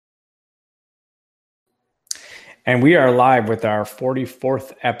And we are live with our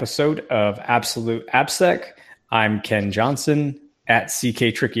 44th episode of Absolute AppSec. I'm Ken Johnson at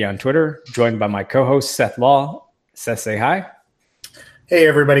CK Tricky on Twitter, joined by my co-host Seth Law. Seth, say hi. Hey,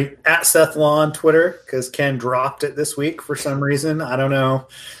 everybody, at Seth Law on Twitter, because Ken dropped it this week for some reason. I don't know.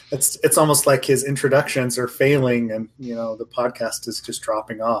 It's almost like his introductions are failing and, the podcast is just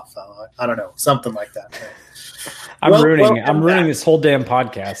dropping off. I don't know, something like that. I'm ruining this whole damn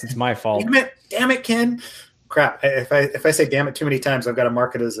podcast. It's my fault. Damn it, Ken. Crap. If I say damn it too many times, I've got to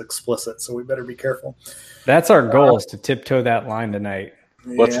mark it as explicit, so we better be careful. That's our goal, is to tiptoe that line tonight.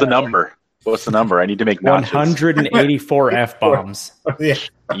 What's the number? What's the number? I need to make notches. 184 F-bombs. Yeah.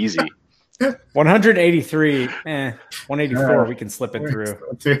 Easy. 183, 184, we can slip it through.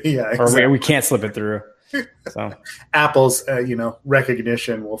 Yeah, exactly. Or we can't slip it through. So Apple's,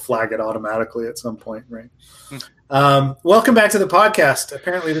 recognition will flag it automatically at some point, right? Welcome back to the podcast.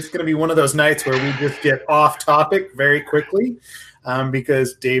 Apparently, this is going to be one of those nights where we just get off topic very quickly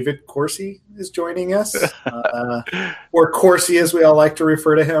because David Corsi is joining us, or Corsi as we all like to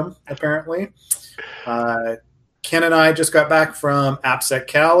refer to him, apparently. Ken and I just got back from AppSec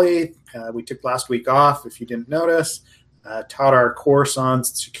Cali. We took last week off, if you didn't notice, taught our course on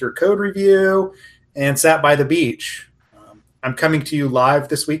secure code review, and sat by the beach. I'm coming to you live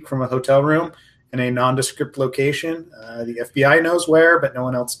this week from a hotel room in a nondescript location. The FBI knows where, but no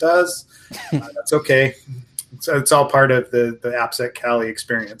one else does. That's okay. It's all part of the AppSec Cali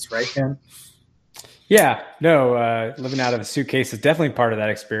experience, right, Ken? Yeah, no, living out of a suitcase is definitely part of that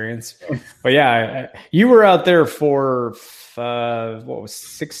experience. But yeah, you were out there for,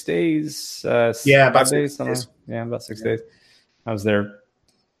 6 days? About 6 days. Yeah, about 6 days. I was there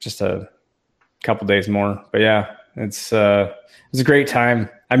just a couple days more. But yeah, it was a great time.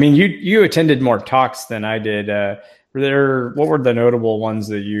 I mean, you attended more talks than I did. What were the notable ones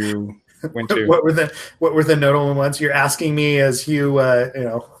that you went to? What were the notable ones? You're asking me as you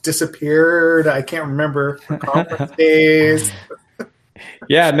disappeared. I can't remember for conference days.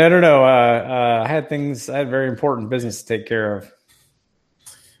 Yeah, no. I had very important business to take care of.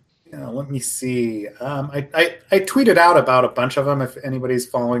 Let me see. I tweeted out about a bunch of them. If anybody's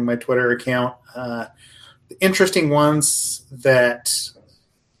following my Twitter account, the interesting ones that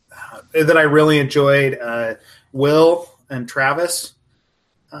I really enjoyed. Will and Travis.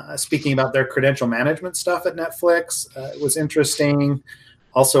 Speaking about their credential management stuff at Netflix, it was interesting.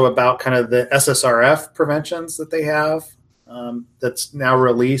 Also about kind of the SSRF preventions that they have that's now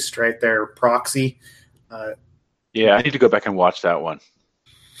released, right? Their proxy. Yeah, I need to go back and watch that one.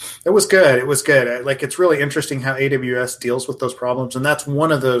 It was good. It's really interesting how AWS deals with those problems, and that's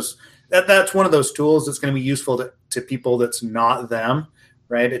one of those. That's one of those tools that's going to be useful to people that's not them,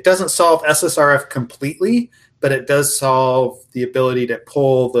 right? It doesn't solve SSRF completely, but it does solve the ability to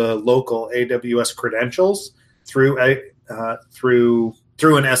pull the local AWS credentials through an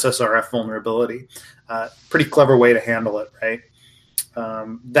SSRF vulnerability. Pretty clever way to handle it, right?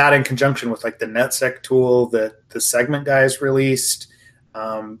 That in conjunction with like the NetSec tool that the Segment guys released,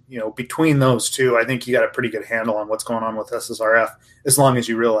 between those two, I think you got a pretty good handle on what's going on with SSRF, as long as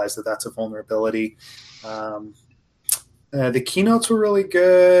you realize that that's a vulnerability. The keynotes were really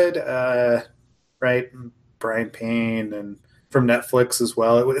good, right? Brian Payne and from Netflix as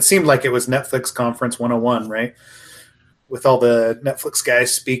well. It seemed like it was Netflix Conference 101, right? With all the Netflix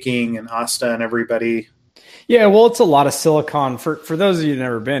guys speaking and Asta and everybody. Yeah, well, it's a lot of Silicon. For those of you who've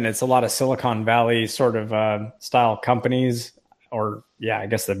never been, it's a lot of Silicon Valley sort of style companies. Or, yeah, I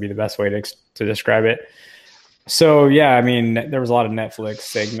guess that'd be the best way to describe it. So, yeah, I mean, there was a lot of Netflix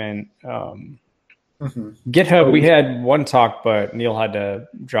segment. GitHub, we had one talk, but Neil had to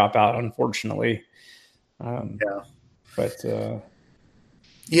drop out, unfortunately. But I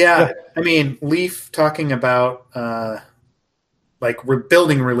mean, Leaf talking about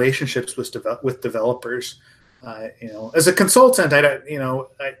building relationships with developers. As a consultant,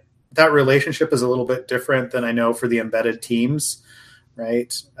 that relationship is a little bit different than I know for the embedded teams,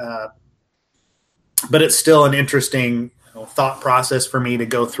 right? But it's still an interesting thought process for me to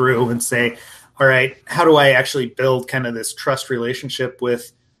go through and say, all right, how do I actually build kind of this trust relationship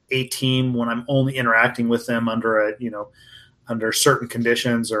with a team when I'm only interacting with them under certain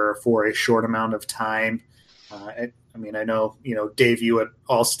conditions or for a short amount of time? I know, Dave, you at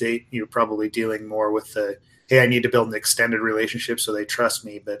Allstate, you're probably dealing more with hey, I need to build an extended relationship so they trust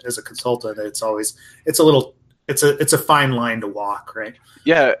me. But as a consultant, it's a fine line to walk, right?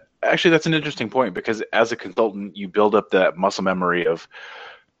 Yeah, actually, that's an interesting point because as a consultant, you build up that muscle memory of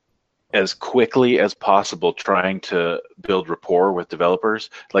as quickly as possible trying to build rapport with developers.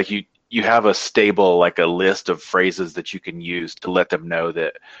 Like you have a stable, like a list of phrases that you can use to let them know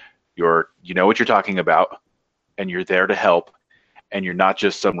that you know what you're talking about and you're there to help, and you're not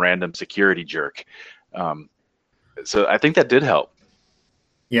just some random security jerk. So I think that did help.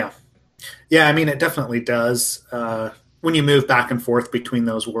 Yeah. Yeah, I mean, it definitely does. When you move back and forth between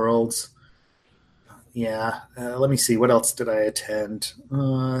those worlds. Yeah. Let me see. What else did I attend?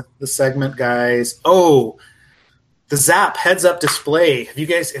 The segment guys. Oh, the Zap heads-up display. Have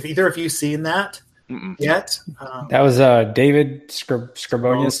either of you seen that yet? That was David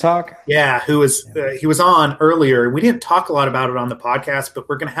Scribonia's talk. Yeah, he was on earlier. We didn't talk a lot about it on the podcast, but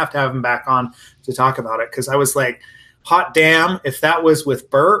we're going to have him back on to talk about it because I was like, hot damn, if that was with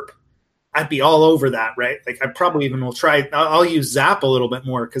Burp, I'd be all over that, right? Like I probably even will try. I'll use Zap a little bit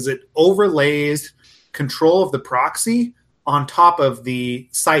more because it overlays control of the proxy on top of the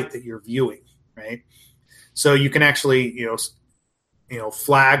site that you're viewing, right? So you can actually,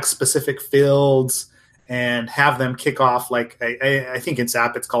 flag specific fields and have them kick off. Like I think in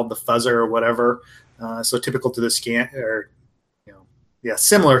Zap it's called the fuzzer or whatever. So typical to the scan, or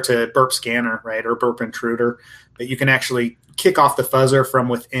similar to Burp Scanner, right, or Burp Intruder. But you can actually kick off the fuzzer from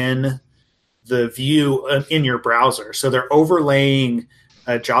within the view in your browser. So they're overlaying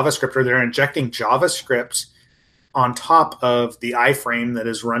JavaScript, or they're injecting JavaScript on top of the iframe that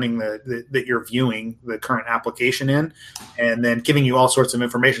is running that you're viewing the current application in, and then giving you all sorts of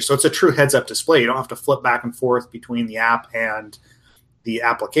information. So it's a true heads-up display. You don't have to flip back and forth between the app and the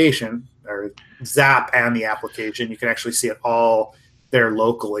application, or Zap and the application. You can actually see it all there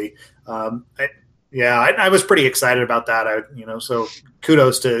locally. I was pretty excited about that. So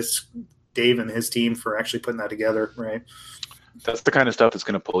kudos to Dave and his team for actually putting that together, right? That's the kind of stuff that's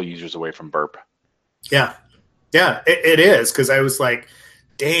going to pull users away from Burp. Yeah. Yeah, it is, because I was like,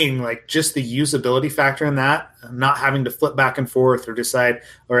 dang, like just the usability factor in that, not having to flip back and forth or decide,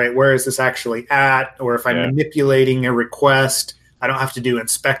 all right, where is this actually at? Or if I'm manipulating a request, I don't have to do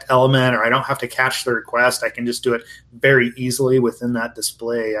inspect element, or I don't have to catch the request. I can just do it very easily within that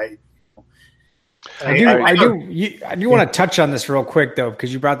display. I do want to touch on this real quick though,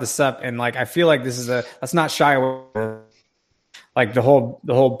 because you brought this up, and like I feel like this is let's not shy away from, like the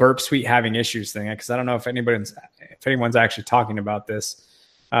whole Burp Suite having issues thing, because I don't know if anyone's actually talking about this.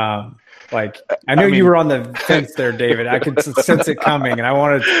 Like I know you were on the fence there, David. I could sense it coming, and I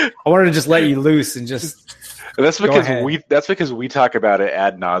wanted to just let you loose and just. That's because we talk about it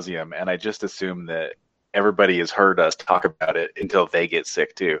ad nauseum, and I just assume that everybody has heard us talk about it until they get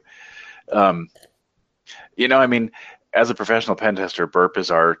sick too. As a professional pen tester, Burp is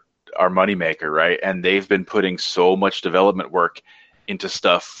our moneymaker, right? And they've been putting so much development work into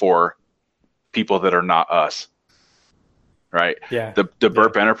stuff for people that are not us, right? Yeah. The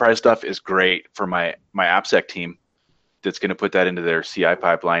Burp Enterprise stuff is great for my AppSec team that's going to put that into their CI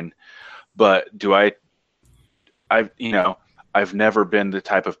pipeline. But I've never been the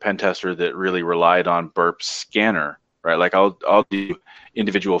type of pen tester that really relied on Burp Scanner, right? Like I'll do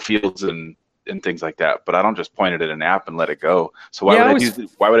individual fields and things like that, but I don't just point it at an app and let it go. So why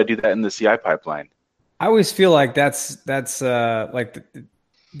would I do that in the CI pipeline? I always feel like that's like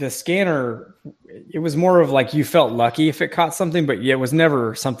the scanner. It was more of like you felt lucky if it caught something, but it was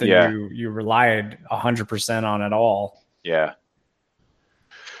never something you relied 100% on at all. Yeah.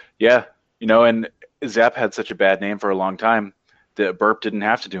 Yeah. And Zap had such a bad name for a long time that Burp didn't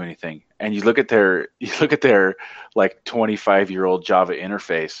have to do anything. And you look at their like 25-year-old Java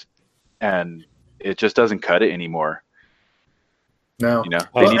interface, and it just doesn't cut it anymore. No.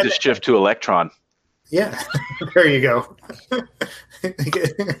 They need to shift to Electron. Yeah. There you go.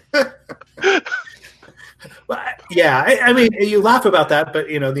 I mean, you laugh about that, but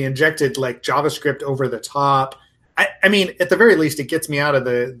the injected like JavaScript over the top. I mean, at the very least, it gets me out of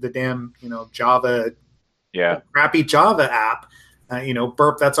the damn Java, crappy Java app.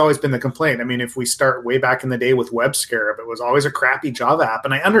 Burp, that's always been the complaint. I mean, if we start way back in the day with WebScarab, it was always a crappy Java app.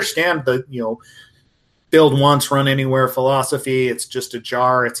 And I understand the build once, run anywhere philosophy. It's just a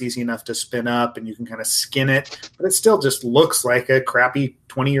jar. It's easy enough to spin up, and you can kind of skin it. But it still just looks like a crappy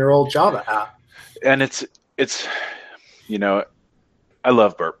 20-year-old Java app. And it's I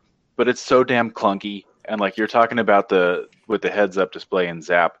love Burp, but it's so damn clunky. And like you're talking about with the heads-up display in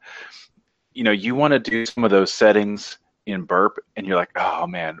Zap, you want to do some of those settings in Burp, and you're like, oh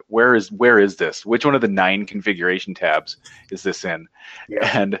man, where is this? Which one of the 9 configuration tabs is this in?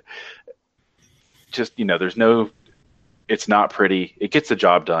 Yeah. And just it's not pretty. It gets the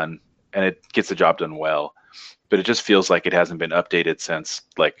job done, and it gets the job done well, but it just feels like it hasn't been updated since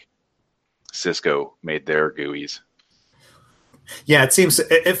like Cisco made their GUIs. Yeah,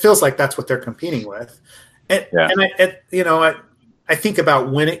 it feels like that's what they're competing with. And I think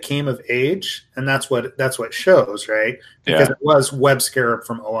about when it came of age, and that's what shows, right? Because it was WebScarab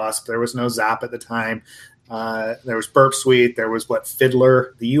from OWASP. There was no Zap at the time. There was Burp Suite. There was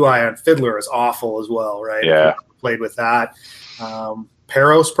Fiddler. The UI on Fiddler is awful as well, right? Yeah. Played with that.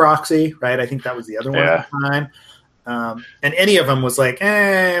 Peros Proxy, right? I think that was the other one at the time. And any of them was like,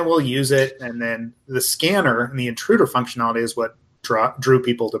 we'll use it. And then the scanner and the intruder functionality is what drew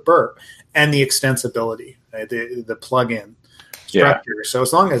people to Burp, and the extensibility, right? The plugin structure. Yeah. So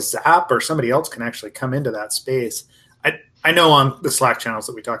as long as Zap or somebody else can actually come into that space, I know on the Slack channels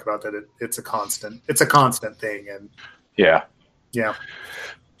that we talk about that it's a constant thing. And yeah. And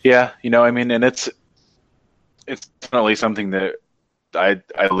it's definitely something that I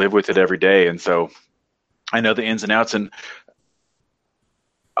live with it every day. And so I know the ins and outs, and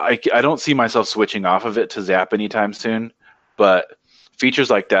I don't see myself switching off of it to Zap anytime soon, but features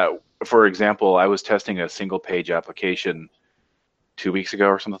like that, for example, I was testing a single page application 2 weeks ago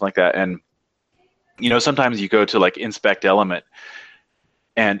or something like that. And sometimes you go to like inspect element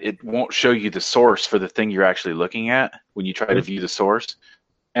and it won't show you the source for the thing you're actually looking at when you try to view the source.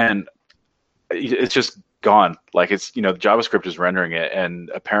 And it's just gone. Like it's, JavaScript is rendering it,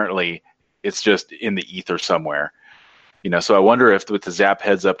 and apparently it's just in the ether somewhere. So I wonder if with the Zap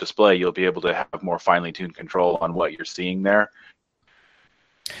heads up display, you'll be able to have more finely tuned control on what you're seeing there.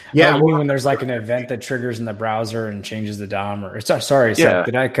 Yeah, you mean when there's like an event that triggers in the browser and changes the DOM? Sorry, Seth,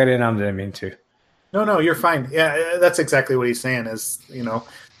 did I cut in on? Didn't mean to. No, you're fine. Yeah, that's exactly what he's saying. Is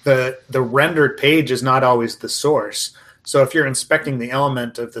the rendered page is not always the source. So if you're inspecting the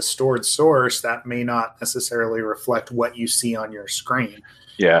element of the stored source, that may not necessarily reflect what you see on your screen.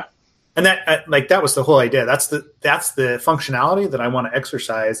 Yeah, and that was the whole idea. That's the functionality that I want to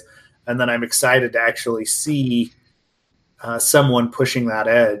exercise, and then I'm excited to actually see someone pushing that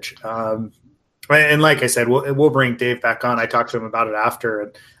edge. And like I said, we'll bring Dave back on. I talked to him about it after,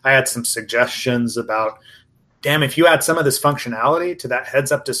 and I had some suggestions about, if you add some of this functionality to that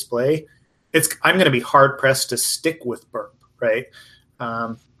heads-up display, I'm going to be hard-pressed to stick with Burp, right?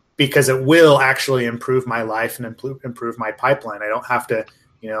 Because it will actually improve my life and improve my pipeline. I don't have to,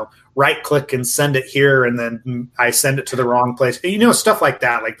 right-click and send it here, and then I send it to the wrong place. Stuff like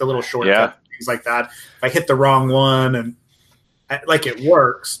that, like the little shortcut things like that. If I hit the wrong one, and it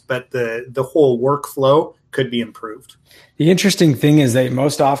works, but the whole workflow could be improved. The interesting thing is that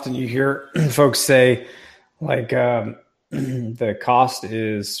most often you hear folks say, the cost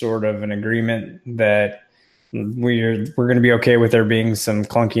is sort of an agreement that we're going to be okay with there being some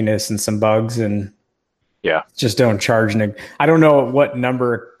clunkiness and some bugs, and just don't charge. I don't know what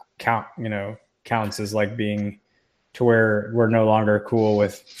number counts as like being to where we're no longer cool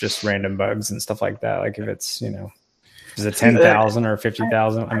with just random bugs and stuff like that. Like if it's is it 10,000 or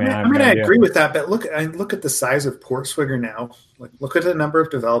 50,000? I agree with that, but look at the size of Portswigger now. Look at the number of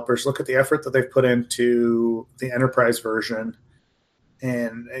developers. Look at the effort that they've put into the enterprise version,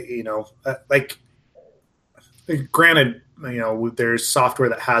 and granted, there's software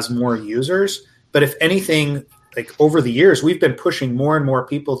that has more users, but if anything, over the years, we've been pushing more and more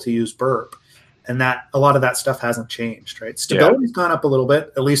people to use Burp, and that a lot of that stuff hasn't changed, right? Stability's gone up a little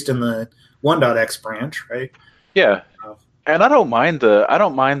bit, at least in the 1.x branch, right? Yeah. And I don't mind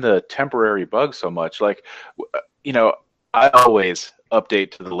the temporary bugs so much. I always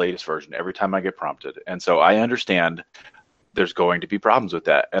update to the latest version every time I get prompted. And so I understand there's going to be problems with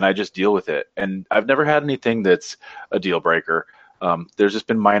that, and I just deal with it. And I've never had anything that's a deal breaker. There's just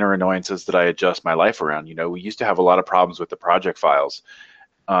been minor annoyances that I adjust my life around. We used to have a lot of problems with the project files.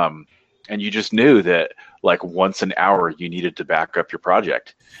 And you just knew that once an hour you needed to back up your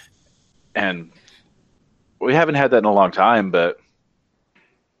project. And we haven't had that in a long time, but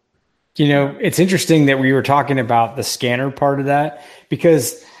it's interesting that we were talking about the scanner part of that,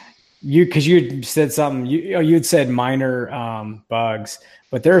 because you had said something, you had said minor bugs,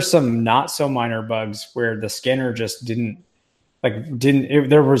 but there are some not so minor bugs where the scanner just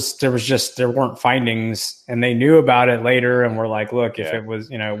there weren't findings, and they knew about it later, and we're like, look, if it was,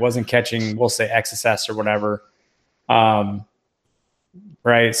 it wasn't catching, we'll say XSS or whatever.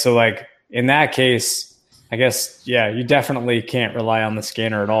 Right. So in that case, I guess, you definitely can't rely on the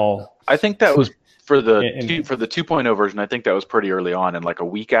scanner at all. I think that was for the 2.0 version. I think that was pretty early on, and a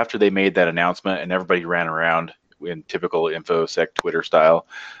week after they made that announcement, and everybody ran around in typical InfoSec Twitter style.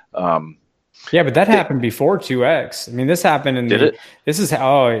 But that happened before 2X. This happened this is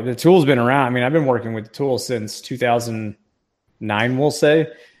how the tool's been around. I've been working with the tool since 2009, we'll say,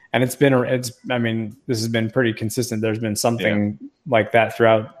 and this has been pretty consistent. There's been something like that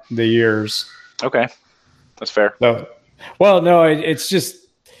throughout the years. Okay. That's fair. So,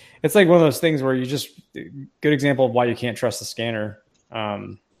 it's like one of those things where good example of why you can't trust the scanner.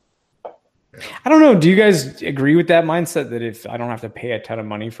 I don't know. Do you guys agree with that mindset that if I don't have to pay a ton of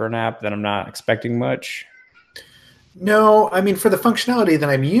money for an app, then I'm not expecting much? No, I mean, for the functionality that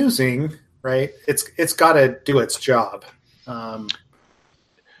I'm using, right, it's got to do its job.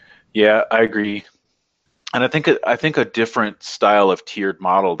 Yeah, I agree. And I think a different style of tiered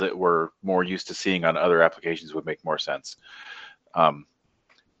model that we're more used to seeing on other applications would make more sense.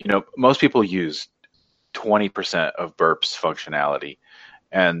 Most people use 20% of Burp's functionality,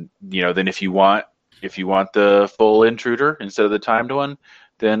 and then if you want the full intruder instead of the timed one,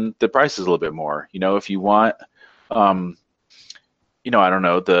 then the price is a little bit more. If you want, I don't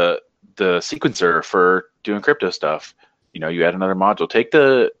know, the sequencer for doing crypto stuff, you add another module. Take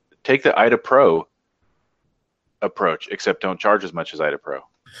the IDA Pro approach, except don't charge as much as IDA Pro.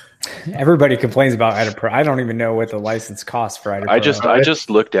 Everybody complains about IDA Pro. I don't even know what the license costs for IDA Pro. I just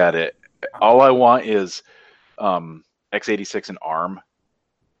looked at it. All I want is x86 and ARM,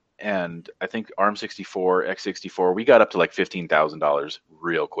 and I think ARM64, x64. We got up to like $15,000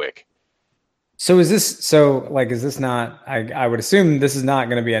 real quick. So is this not? I would assume this is not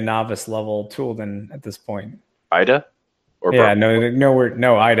going to be a novice level tool then at this point. IDA? Or yeah,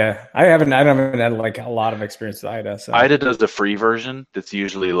 no IDA. I haven't had like a lot of experience with IDA. So. IDA does the free version that's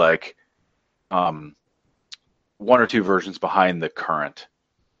usually like one or two versions behind the current.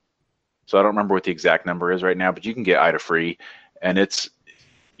 So I don't remember what the exact number is right now, but you can get IDA free, and it's,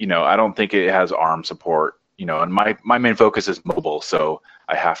 I don't think it has ARM support, and my main focus is mobile, so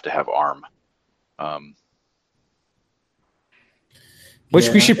I have to have ARM. Which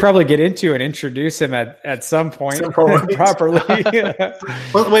we should probably get into and introduce him at some point properly.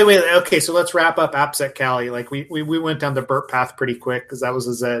 Well, wait. Okay, so let's wrap up AppSec Cali. Like we went down the burp path pretty quick because that was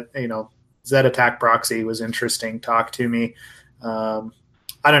a Z attack proxy was interesting. Talk to me.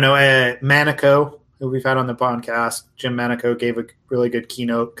 I don't know. Manico, who we've had on the podcast, Jim Manico gave a really good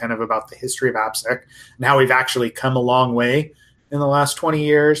keynote kind of about the history of AppSec and how we've actually come a long way in the last 20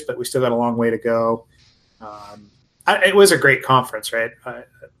 years, but we still got a long way to go. It was a great conference, right?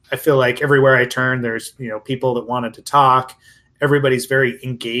 I feel like everywhere I turn, there's people that wanted to talk. Everybody's very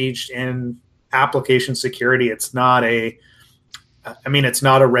engaged in application security. It's not a red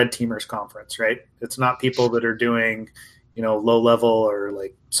teamers conference, right? It's not people that are doing low level or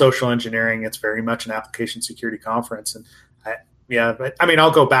like social engineering. It's very much an application security conference, and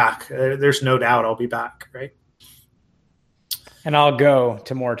I'll go back. There's no doubt I'll be back, right? And I'll go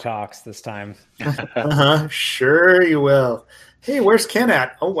to more talks this time. Sure you will. Hey, where's Ken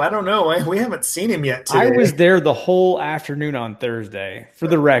at? Oh, I don't know. We haven't seen him yet today. I was there the whole afternoon on Thursday. For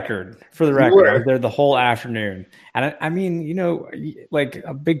the record, I was there the whole afternoon. And I mean, like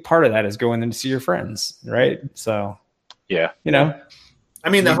a big part of that is going in to see your friends, right? So, yeah. I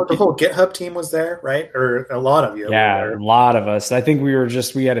mean, the whole GitHub team was there, right? Or a lot of you. Yeah, a lot of us. I think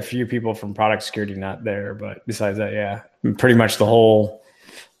we had a few people from product security not there, but besides that, yeah, pretty much the whole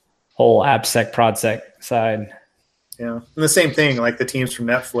AppSec, ProdSec side. Yeah, and the same thing, like the teams from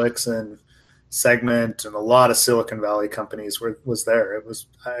Netflix and Segment and a lot of Silicon Valley companies was there. It was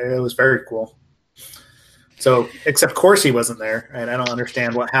very cool. So, except Corsi wasn't there, and I don't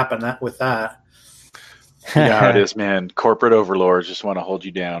understand what happened with that. Yeah, it is, man. Corporate overlords just want to hold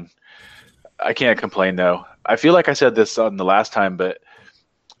you down. I can't complain though. I feel like I said this on the last time, but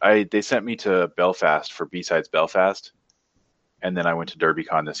they sent me to Belfast for B-Sides Belfast, and then I went to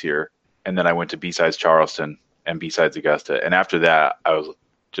DerbyCon this year, and then I went to B-Sides Charleston and B-Sides Augusta, and after that,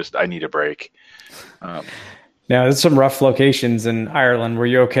 I need a break. Now, there's some rough locations in Ireland. Were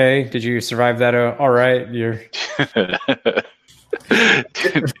you okay? Did you survive that all right?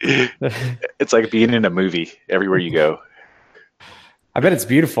 It's like being in a movie everywhere you go. I bet it's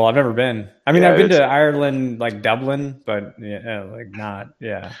beautiful. I've never been. I mean, I've been to Ireland, like Dublin, but not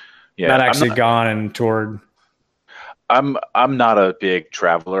actually gone and toured. I'm not a big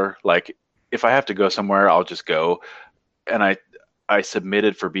traveler. Like if I have to go somewhere, I'll just go. And I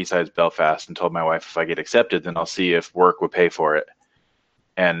submitted for B-Sides Belfast and told my wife if I get accepted, then I'll see if work would pay for it.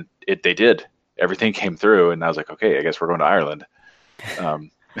 And they did. Everything came through, and I was like, okay, I guess we're going to Ireland.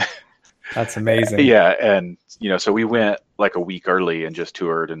 That's amazing. Yeah, and so we went like a week early and just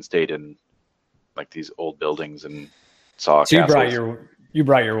toured and stayed in like these old buildings and saw. So you brought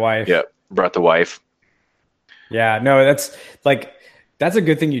your wife. Yeah, brought the wife. Yeah, no, that's a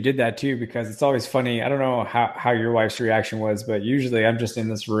good thing you did that too, because it's always funny. I don't know how your wife's reaction was, but usually I'm just in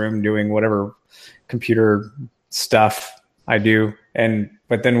this room doing whatever computer stuff I do.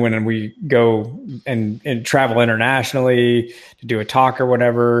 But then when we go and travel internationally to do a talk or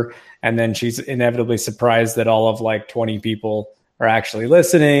whatever, and then she's inevitably surprised that all of like 20 people are actually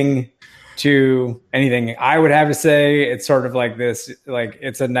listening to anything I would have to say. It's sort of like this, like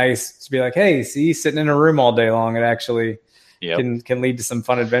it's a nice to be like, hey, see, sitting in a room all day long, it actually can lead to some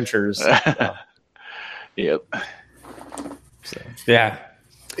fun adventures. So. Yep. So yeah.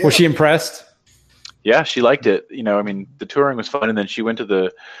 Was she impressed? Yeah, she liked it. You know, I mean, the touring was fun, and then she went to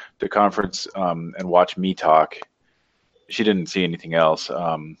the conference and watched me talk. She didn't see anything else,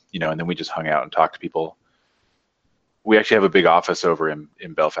 you know, and then we just hung out and talked to people. We actually have a big office over in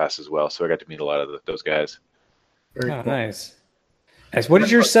Belfast as well, so I got to meet a lot of those guys. Very Oh, cool. nice. What did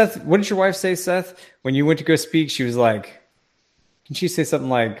your wife say, Seth? When you went to go speak, she was like, didn't she say something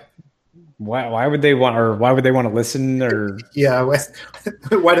like, why would they want to listen? Or Yeah, why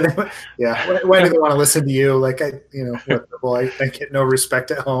do they? Yeah, why do they want to listen to you? Like I get no respect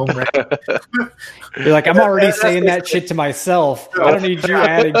at home. Right? you're like, I'm already saying that shit to myself. I don't need you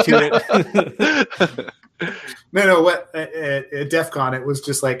adding to it. No. What at DEF CON, it was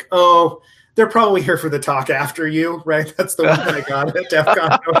just like, oh, they're probably here for the talk after you, right? That's the one that I got at DEF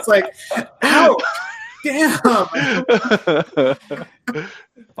CON. I was like, ow, damn.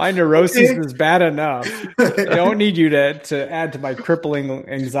 My neurosis is bad enough. I don't need you to add to my crippling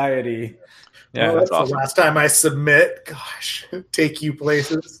anxiety. Yeah, well, that's awesome. The last time I submit. Gosh, take you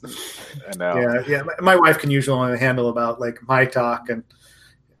places. I know. Yeah. My wife can usually only handle about like my talk, and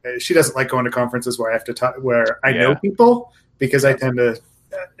she doesn't like going to conferences where I have to talk, where I know people, because I tend to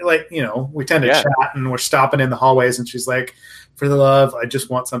we tend to chat and we're stopping in the hallways, and she's like, for the love, I just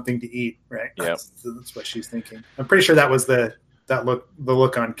want something to eat. Right. Yeah. That's what she's thinking. I'm pretty sure that was the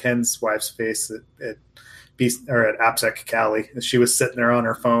look on Ken's wife's face at AppSec Cali. She was sitting there on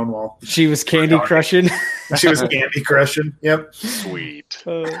her phone while she was candy crushing. She was candy crushing. Yep. Sweet.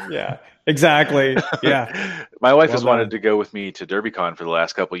 Yeah, exactly. Yeah. My wife has wanted to go with me to DerbyCon for the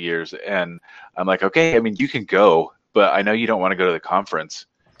last couple of years, and I'm like, okay, I mean, you can go, but I know you don't want to go to the conference,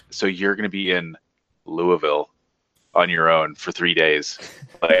 so you're going to be in Louisville on your own for 3 days.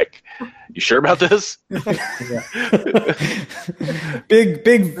 Like, you sure about this? Big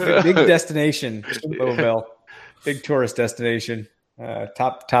destination, Louisville. Big tourist destination.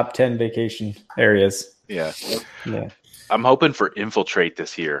 Top 10 vacation areas. Yeah. Yeah. I'm hoping for Infiltrate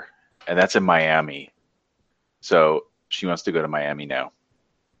this year, and that's in Miami. So she wants to go to Miami now.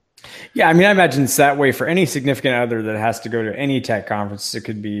 Yeah, I mean, I imagine it's that way for any significant other that has to go to any tech conference. It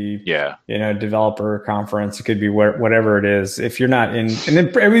could be, developer conference. It could be whatever it is. If you're not in, and then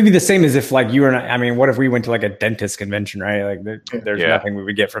it would be the same as if like you were not. I mean, what if we went to like a dentist convention, right? Like there's nothing we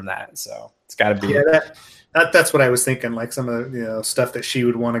would get from that. So it's got to be. Yeah, that's what I was thinking. Like some of the stuff that she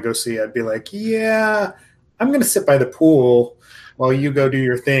would want to go see, I'd be like, yeah, I'm going to sit by the pool while you go do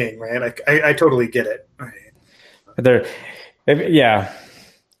your thing, right? Like I totally get it. Right.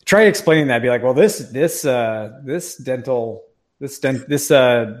 Try explaining that. Be like, well, this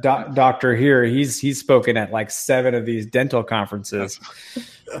doctor here, he's spoken at like 7 of these dental conferences,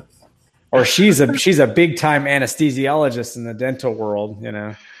 or she's a big time anesthesiologist in the dental world,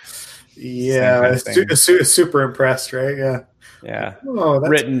 Yeah, super impressed, right? Yeah. Yeah. Oh,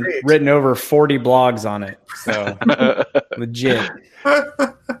 that's written over 40 blogs on it. So legit.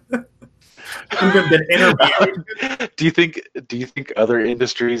 Even been interviewed. Do you think other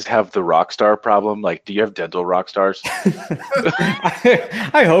industries have the rock star problem? Like, do you have dental rock stars?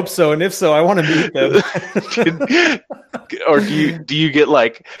 I hope so, and if so, I want to meet them. Or do you get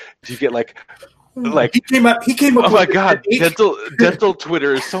like he came up. Oh my God, dental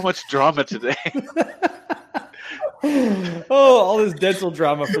Twitter is so much drama today. All this dental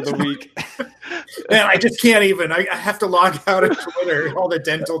drama for the week. Man, I just can't even. I have to log out of Twitter. All the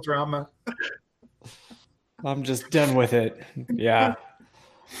dental drama. I'm just done with it. Yeah.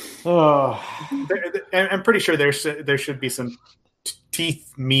 Oh, I'm pretty sure there should be some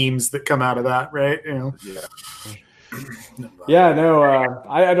teeth memes that come out of that, right? Yeah. Yeah, no,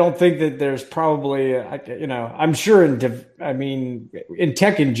 I don't think that there's probably, I'm sure in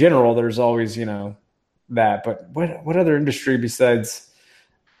tech in general, there's always, that, but what other industry besides,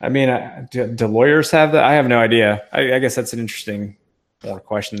 do lawyers have that? I have no idea. I guess that's an interesting more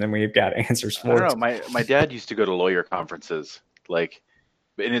question than we've got answers for. I don't know. My dad used to go to lawyer conferences, and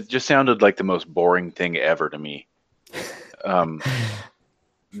it just sounded like the most boring thing ever to me.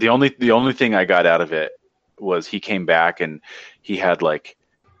 The only thing I got out of it was he came back and he had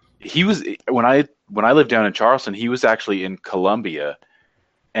when I lived down in Charleston, he was actually in Columbia.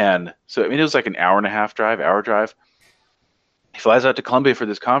 And so, it was like an hour drive. He flies out to Columbia for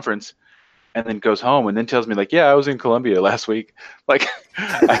this conference and then goes home and then tells me like, yeah, I was in Columbia last week. Like,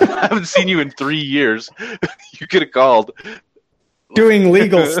 I haven't seen you in 3 years. You could have called. Doing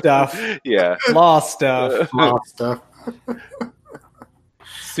legal stuff. Yeah. Law stuff.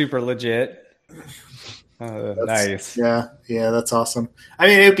 Super legit. Nice. Yeah, that's awesome.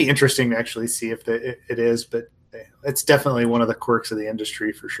 It would be interesting to actually see if it is, but it's definitely one of the quirks of the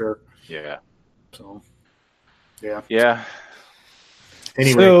industry for sure. Yeah. So, yeah. Yeah.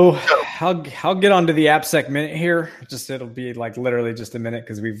 Anyway, so I'll get onto the AppSec minute here. It'll be like literally just a minute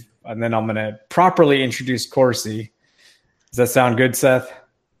and then I'm going to properly introduce Corsi. Does that sound good, Seth?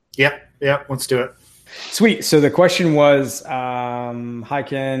 Yep. Let's do it. Sweet. So the question was, hi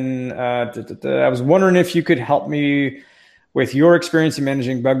Ken, I was wondering if you could help me with your experience in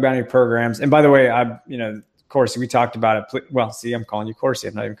managing bug bounty programs. And by the way, Corsi, we talked about it. Well, see, I'm calling you Corsi.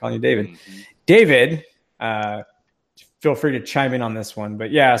 I'm not even calling you David. Mm-hmm. David, feel free to chime in on this one.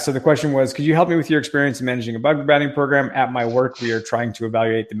 But yeah, so the question was, could you help me with your experience in managing a bug bounty program? At my work, we are trying to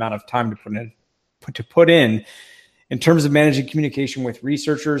evaluate the amount of time to put in terms of managing communication with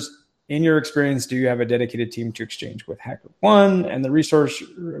researchers. In your experience, do you have a dedicated team to exchange with HackerOne and the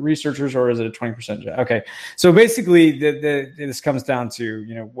researchers, or is it a 20% job? Okay, so basically, this comes down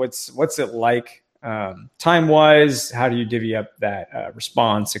to what's it like time wise? How do you divvy up that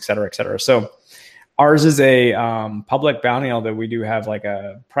response, et cetera, et cetera? So ours is a public bounty, although we do have like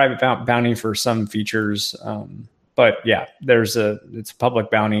a private bounty for some features. But yeah, it's a public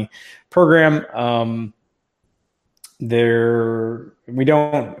bounty program. We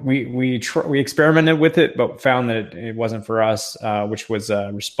experimented with it, but found that it wasn't for us, which was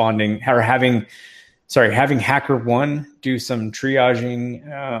having HackerOne do some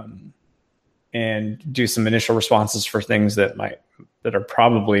triaging and do some initial responses for things that are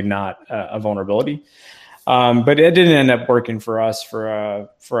probably not a vulnerability. But it didn't end up working for us for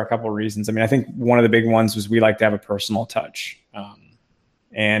a couple of reasons. I mean, I think one of the big ones was we like to have a personal touch.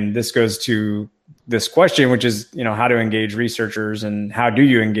 And this goes to this question, which is, how to engage researchers and how do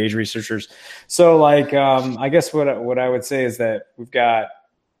you engage researchers? So I guess what I would say is that we've got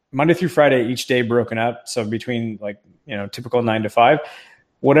Monday through Friday, each day broken up. So between typical 9 to 5,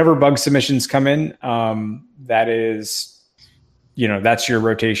 whatever bug submissions come in, that is, that's your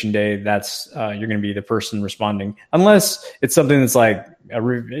rotation day. That's you're going to be the person responding, unless it's something that's like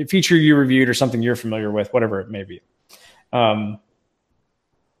a feature you reviewed or something you're familiar with, whatever it may be.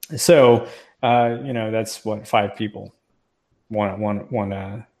 So that's what 5 people.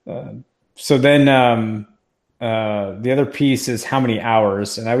 One. So then the other piece is how many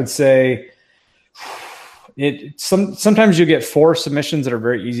hours, and I would say sometimes you get 4 submissions that are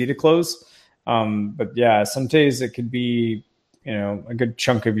very easy to close. But yeah, some days it could be a good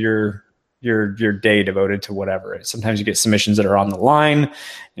chunk of your day devoted to whatever. Sometimes you get submissions that are on the line and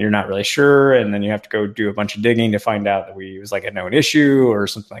you're not really sure. And then you have to go do a bunch of digging to find out that it was like a known issue or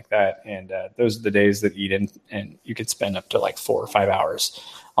something like that. And those are the days that eat in, and you could spend up to like 4 or 5 hours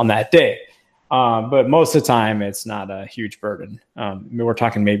on that day. But most of the time it's not a huge burden. We're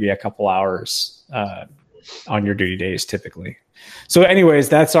talking maybe a couple hours on your duty days typically. So anyways,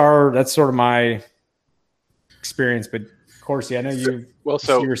 that's sort of my experience, but Corsi, I know you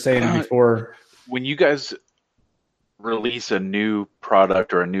were saying before, when you guys release a new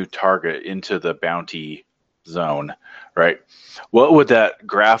product or a new target into the bounty zone, right? What would that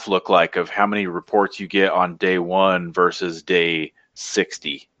graph look like of how many reports you get on day 1 versus day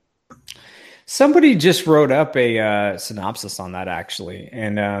 60? Somebody just wrote up a synopsis on that actually,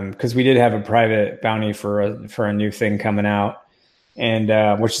 and because we did have a private bounty for a new thing coming out,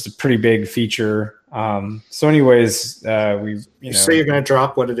 and which is a pretty big feature. So anyways, you say you're going to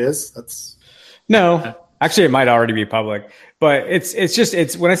drop what it is? No, actually it might already be public, but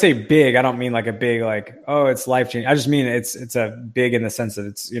it's when I say big, I don't mean like a big, it's life changing. I just mean it's a big in the sense that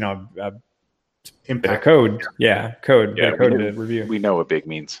it's, impact code. Yeah. Code. Yeah, code to review. We know what big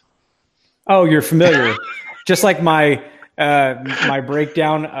means. Oh, you're familiar. Just like my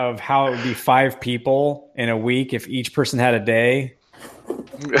breakdown of how it would be 5 people in a week if each person had a day.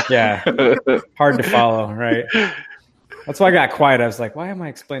 Yeah, hard to follow, right? That's why I got quiet. I was like, why am I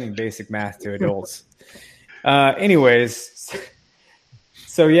explaining basic math to adults? Anyways,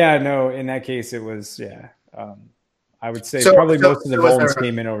 so yeah, no, in that case, it was, I would say probably most of the roles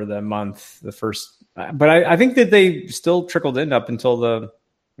came in over the month, the first, but I think that they still trickled in up until the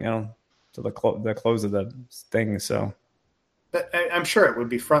close of the thing. So I'm sure it would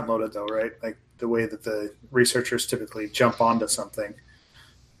be front loaded though, right? Like the way that the researchers typically jump onto something.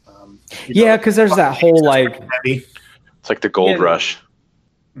 Because there's that whole it's like the gold rush.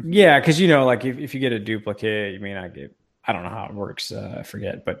 Yeah, because if you get a duplicate, you may not get. I don't know how it works. I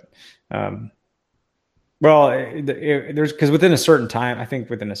forget, but there's because within a certain time, I think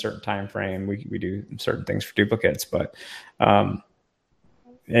within a certain time frame, we do certain things for duplicates. But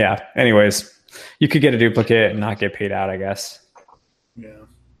anyways, you could get a duplicate and not get paid out, I guess. Yeah,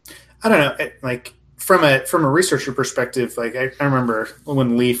 I don't know. From a researcher perspective, I remember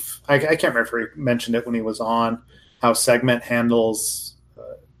when Leaf, I can't remember if he mentioned it when he was on, how Segment handles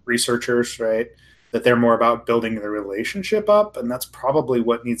researchers, right? that they're more about building the relationship up. And that's probably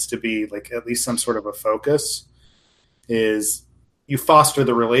what needs to be like at least some sort of a focus is you foster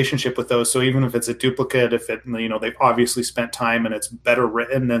the relationship with those. So even if it's a duplicate, if it, they've obviously spent time and it's better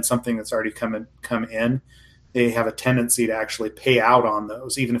written than something that's already come in, they have a tendency to actually pay out on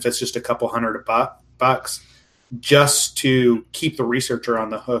those, even if it's just a couple $100, just to keep the researcher on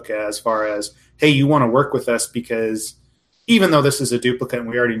the hook as far as, hey, you want to work with us because even though this is a duplicate and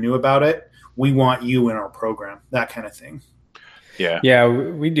we already knew about it, we want you in our program, that kind of thing. Yeah,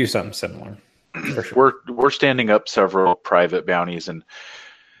 we do something similar. For sure. We're standing up several private bounties, and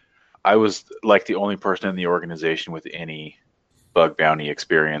I was like the only person in the organization with any bug bounty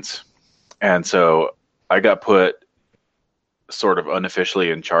experience. And so I got put sort of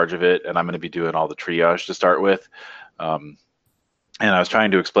unofficially in charge of it, and I'm going to be doing all the triage to start with. And I was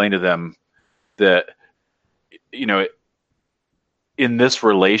trying to explain to them that, in this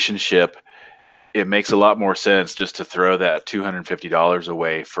relationship, it makes a lot more sense just to throw that $250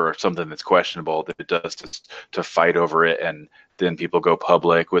 away for something that's questionable than it does to fight over it, and then people go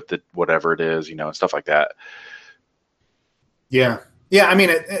public with the whatever it is, and stuff like that. Yeah. I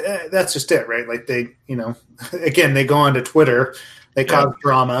mean, that's just it, right? Like they, again, they go onto Twitter, they cause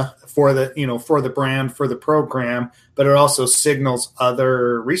drama for the brand, for the program, but it also signals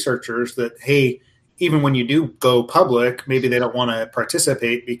other researchers that, hey, even when you do go public, maybe they don't want to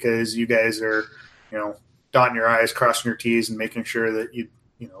participate because you guys are, dotting your I's, crossing your T's, and making sure that you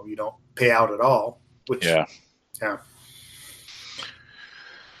don't pay out at all. Which,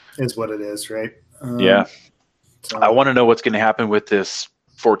 is what it is, right? So. I want to know what's going to happen with this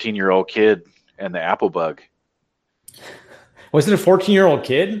 14-year-old kid and the Apple bug. Was it a 14-year-old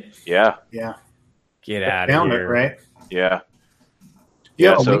kid? Yeah. Get out of here, right? Yeah.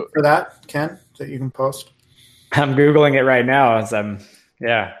 Yeah. A link for that, Ken, that you can post. I'm Googling it right now as I'm.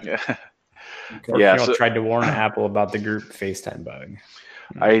 Yeah. Okay. Tried to warn Apple about the group FaceTime bug.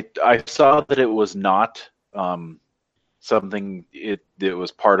 I saw that it was not something it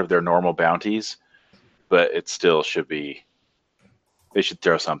was part of their normal bounties, but it still should be. They should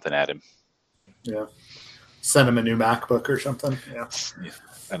throw something at him. Yeah. Send him a new MacBook or something. Yeah.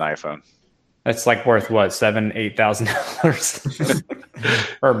 An iPhone. That's like worth what, $7,000-$8,000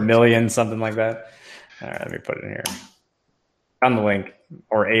 or $1 million, something like that. All right, let me put it in here. On the link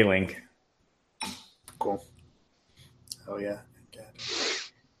or a link. Cool. Oh yeah.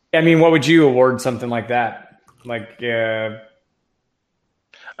 I mean, what would you award something like that? Like, I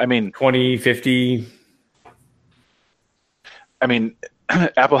mean, 20, 50. I mean,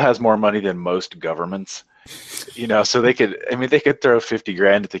 Apple has more money than most governments, so they could throw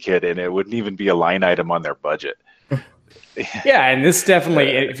 $50,000 at the kid and it wouldn't even be a line item on their budget. Yeah. And this definitely,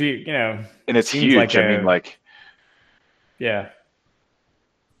 if you, and it's huge. Yeah.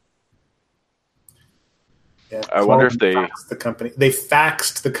 I wonder if they faxed the company. They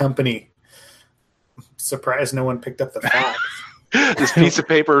faxed the company. Surprised no one picked up the fax. This piece of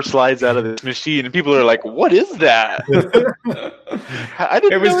paper slides out of this machine, and people are like, "What is that?" I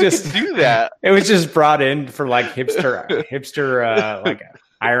didn't know it could do that. It was just brought in for like hipster like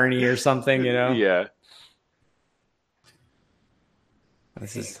irony or something, Yeah.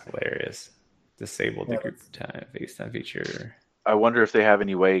 This is hilarious. Disabled the group time FaceTime feature. I wonder if they have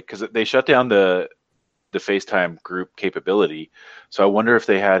any way, because they shut down the FaceTime group capability. So I wonder if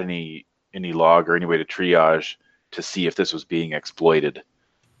they had any log or any way to triage to see if this was being exploited.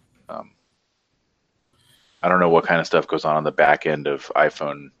 I don't know what kind of stuff goes on the back end of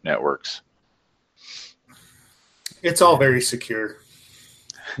iPhone networks. It's all very secure.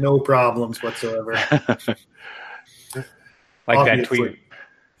 No problems whatsoever. Like Obviously.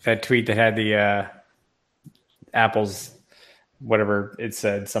 that tweet that had the Apple's whatever it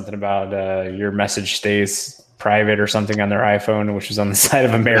said, something about your message stays private or something on their iPhone, which was on the side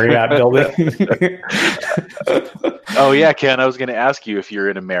of a Marriott building. Oh yeah, Ken, I was going to ask you if you're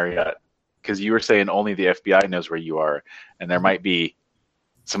in a Marriott, because you were saying only the FBI knows where you are, and there might be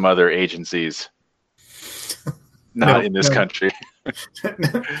some other agencies not in this country.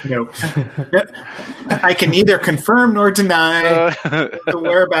 No. I can neither confirm nor deny the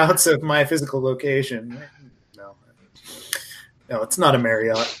whereabouts of my physical location. No, it's not a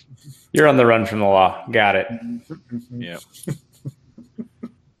Marriott. You're on the run from the law. Got it. Yeah.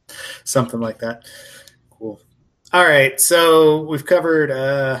 Something like that. Cool. All right. So we've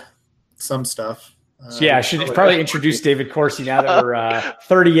covered some stuff. Yeah, I should probably introduce David Corsi now that we're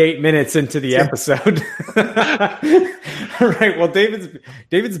 38 minutes into the episode. All right. Well,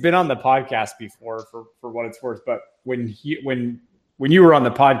 David's been on the podcast before for what it's worth, but when you were on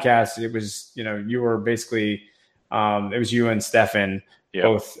the podcast, it was, you were basically it was you and Stefan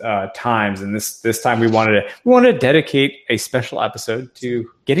both times. And this time we wanted to dedicate a special episode to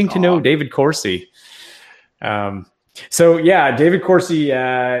getting to know David Coursey. So yeah, David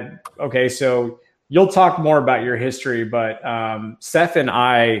Coursey. Okay, so you'll talk more about your history, but Seth and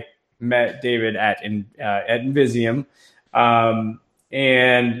I met David at Invisium,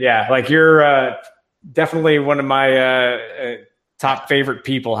 and yeah, like you're definitely one of my top favorite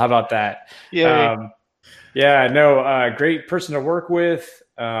people. How about that? Yeah. Great person to work with.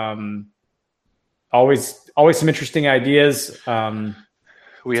 Always some interesting ideas.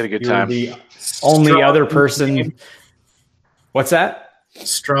 We had a good time. The only other person. What's that?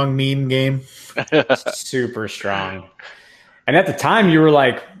 Strong, mean game. Super strong. And at the time, you were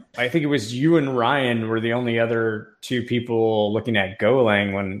like, I think it was you and Ryan were the only other two people looking at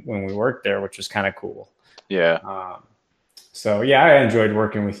Golang when we worked there, which was kind of cool. Yeah. So yeah, I enjoyed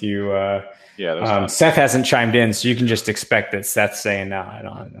working with you. Seth hasn't chimed in, so you can just expect that Seth's saying, no,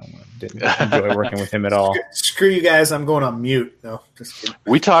 I didn't enjoy working with him at all. Screw you guys, I'm going on mute. No, just kidding.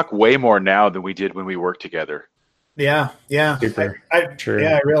 We talk way more now than we did when we worked together. Yeah. Super. True.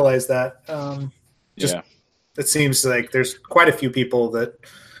 Yeah, I realize that. It seems like there's quite a few people that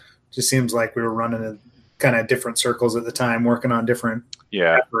just seems like we were running in kind of different circles at the time, working on different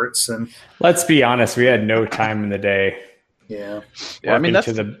efforts. And let's be honest, we had no time in the day. Yeah. I mean, that's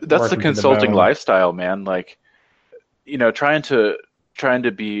the consulting lifestyle, man. Like, trying to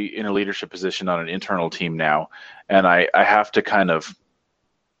be in a leadership position on an internal team now, and I have to kind of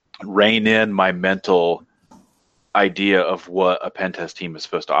rein in my mental idea of what a pen test team is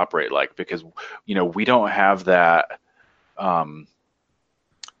supposed to operate like, because we don't have that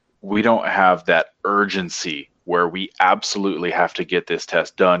urgency where we absolutely have to get this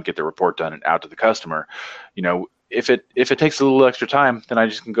test done, get the report done, and out to the customer. If it takes a little extra time, then I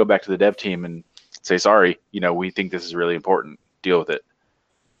just can go back to the dev team and say, sorry, we think this is really important, deal with it.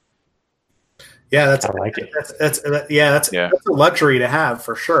 Yeah, I like it. That's a luxury to have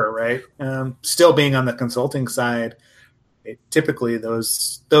for sure, right? Still being on the consulting side, typically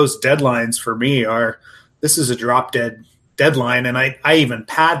those deadlines for me this is a drop dead deadline, and I even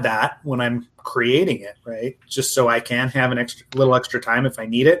pad that when I'm creating it, right? Just so I can have little extra time if I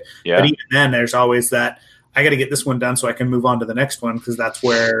need it. Yeah. But even then, there's always that I got to get this one done so I can move on to the next one, because that's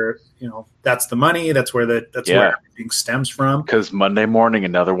where that's the money. That's where where everything stems from. Because Monday morning,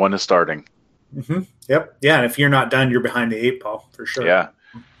 another one is starting. Mm-hmm. Yep. Yeah. And if you're not done, you're behind the 8 ball for sure. Yeah.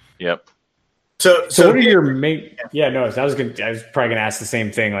 Yep. So what are your main? Yeah. No, I was probably gonna ask the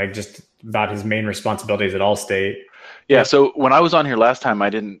same thing, like just about his main responsibilities at Allstate. Yeah. So when I was on here last time, I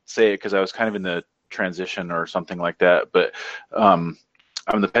didn't say it because I was kind of in the transition or something like that. But I'm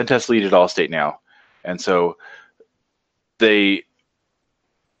the pen test lead at Allstate now, and so they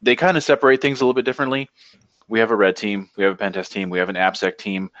kind of separate things a little bit differently. We have a red team, we have a pen test team, we have an AppSec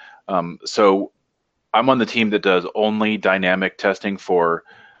team. So I'm on the team that does only dynamic testing for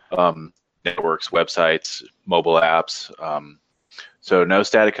networks, websites, mobile apps. So no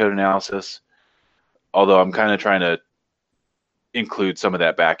static code analysis, although I'm kind of trying to include some of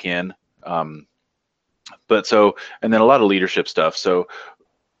that back in. And then a lot of leadership stuff. So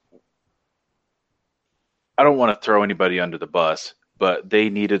I don't want to throw anybody under the bus, but they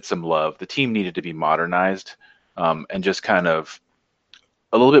needed some love. The team needed to be modernized and just kind of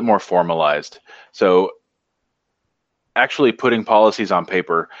a little bit more formalized. So actually putting policies on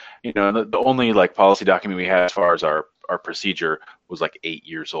paper, the only policy document we had as far as our procedure was 8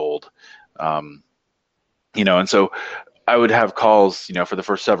 years old. And so I would have calls, for the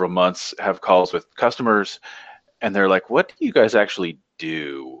first several months, have calls with customers, and they're like, what do you guys actually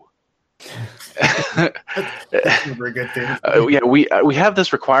do? That's never a good thing. We have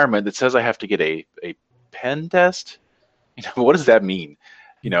this requirement that says I have to get a pen test. What does that mean?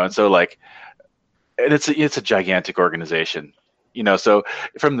 And so and it's a gigantic organization. So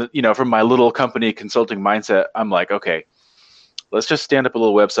from my little company consulting mindset, I'm like, okay, let's just stand up a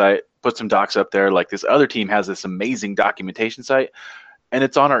little website, put some docs up there. Like this other team has this amazing documentation site, and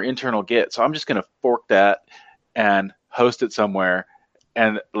it's on our internal Git. So I'm just going to fork that and host it somewhere.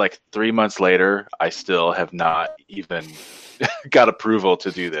 And 3 months later, I still have not even got approval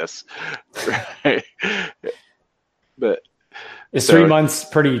to do this. Right? But is 3 months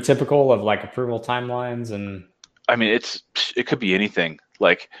pretty typical of approval timelines? And I mean, it could be anything.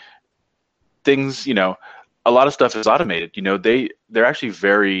 Things, a lot of stuff is automated. They're actually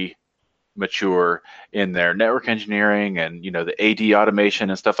very mature in their network engineering and the AD automation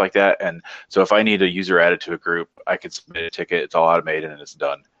and stuff like that. And so if I need a user added to a group, I can submit a ticket. It's all automated and it's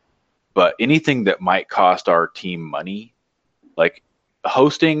done. But anything that might cost our team money, like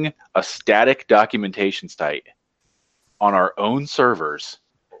hosting a static documentation site on our own servers,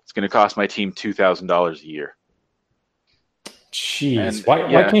 it's going to cost my team $2,000 a year. Jeez, And,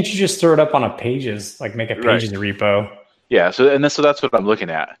 why can't you just throw it up on a Pages, like make a Pages repo? Yeah, so that's what I'm looking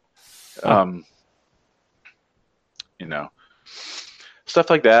at. You know, stuff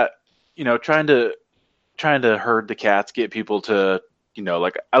like that. You know, trying to herd the cats, get people to, you know,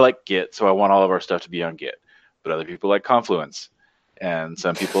 like I like Git, so I want all of our stuff to be on Git, but other people like Confluence, and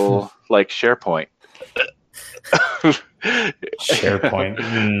some people like SharePoint.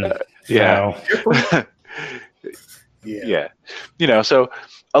 SharePoint. Yeah. No. Yeah. You know, so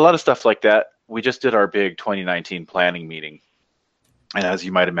a lot of stuff like that. We just did our big 2019 planning meeting. And as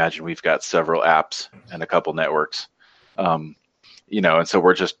you might imagine, we've got several apps and a couple networks. You know, and so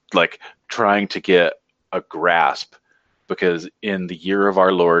we're just like trying to get a grasp, because in the year of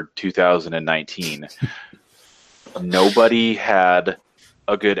our Lord 2019, nobody had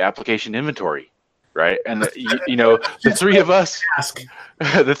a good application inventory, right? And you know, the three of us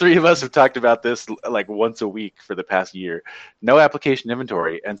have talked about this like once a week for the past year. No application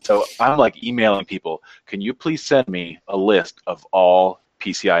inventory. And so I'm like emailing people, can you please send me a list of all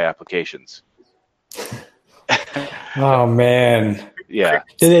PCI applications? Oh man. Yeah.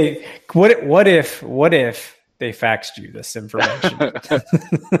 What if they faxed you this information?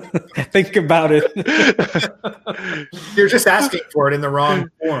 Think about it. You're just asking for it in the wrong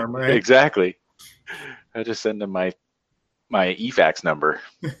form, right? Exactly. I just send them my eFax number.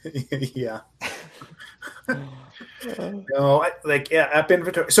 Yeah. No, app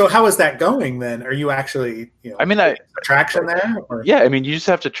inventory. So how is that going then? Are you actually, you know, I mean, traction there? Or? Yeah, I mean, you just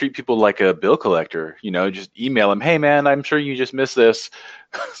have to treat people like a bill collector. You know, just email them, hey man, I'm sure you just missed this.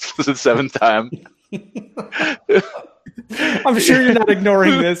 This is the seventh time. I'm sure you're not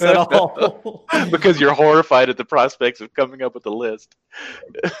ignoring this at all. Because you're horrified at the prospects of coming up with a list.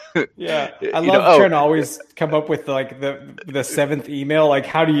 Yeah. I love trying to always come up with like the seventh email. Like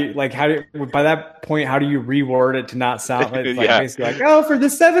how do you by that point, how do you reword it to not sound like basically like, oh, for the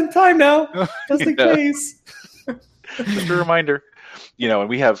seventh time now, just in case. Just a reminder. You know, and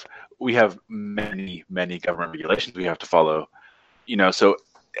we have many government regulations we have to follow. You know, so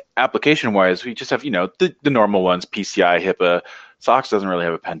application wise, we just have, you know, the normal ones, PCI, HIPAA. SOX doesn't really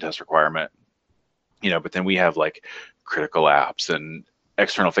have a pen test requirement, you know, but then we have like critical apps and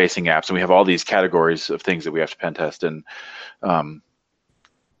external facing apps, and we have all these categories of things that we have to pen test. And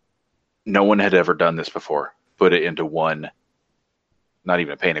no one had ever done this before. Put it into one, not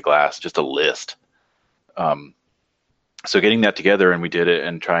even a pane of glass, just a list. So getting that together, and we did it,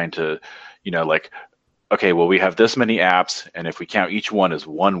 and trying to, you know, like, okay, well, we have this many apps, and if we count each one as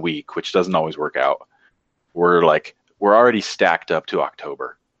 1 week, which doesn't always work out, we're already stacked up to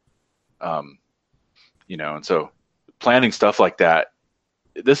October. You know, and so planning stuff like that,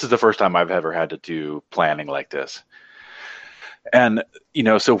 this is the first time I've ever had to do planning like this. And, you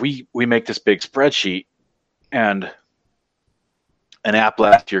know, so we make this big spreadsheet, and an app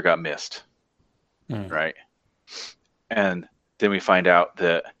last year got missed, right? And then we find out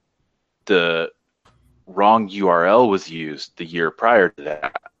that the wrong URL was used the year prior to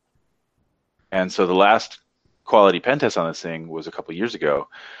that. And so the last quality pen test on this thing was a couple years ago.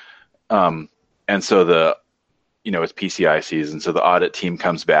 And so it's PCI season. So the audit team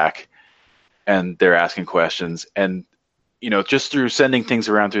comes back and they're asking questions. And, you know, just through sending things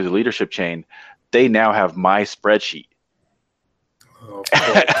around through the leadership chain, they now have my spreadsheet.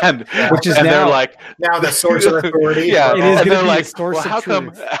 Which is now, they're like, now the source of authority. Yeah, it is and they're like, well,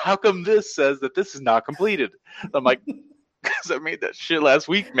 how come this says that this is not completed? I'm like, because I made that shit last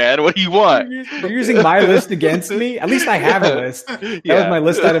week, man. What do you want? You're using my list against me? At least I have a list. That was my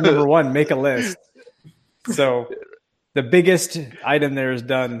list item number 1, make a list. So the biggest item there is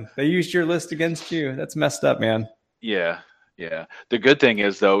done. They used your list against you. That's messed up, man. Yeah. Yeah. The good thing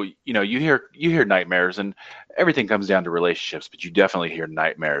is, though, you know, you hear nightmares, and everything comes down to relationships, but you definitely hear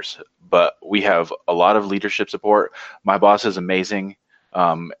nightmares. But we have a lot of leadership support. My boss is amazing.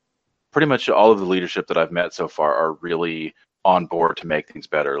 Pretty much all of the leadership that I've met so far are really on board to make things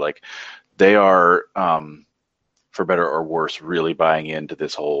better. Like, they are, for better or worse, really buying into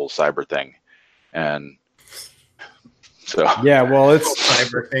this whole cyber thing. And so, yeah, well, it's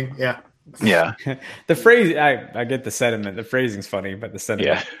cyber thing. Yeah. Yeah. The phrase, I get the sentiment. The phrasing's funny, but the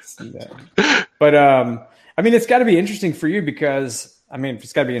sentiment. Yeah. But I mean, it's got to be interesting for you because, I mean,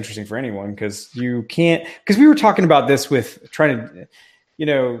 it's got to be interesting for anyone because you can't, because we were talking about this with trying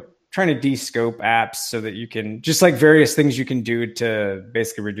to de-scope apps so that you can, just like various things you can do to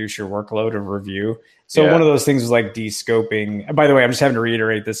basically reduce your workload of review. So one of those things was like de-scoping. And by the way, I'm just having to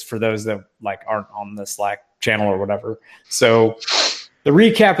reiterate this for those that like aren't on the Slack channel or whatever. So the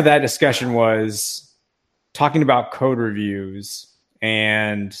recap of that discussion was talking about code reviews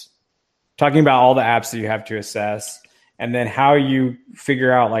and talking about all the apps that you have to assess, and then how you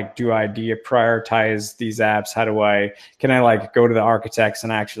figure out, like, do I deprioritize these apps? Can I like go to the architects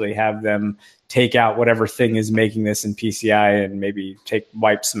and actually have them take out whatever thing is making this in PCI and maybe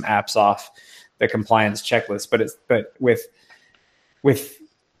wipe some apps off the compliance checklist? But with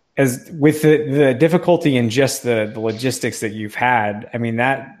the difficulty in just the logistics that you've had, I mean,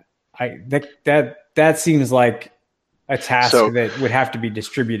 that seems like a task that would have to be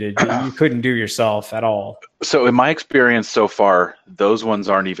distributed. You couldn't do yourself at all. So in my experience so far, those ones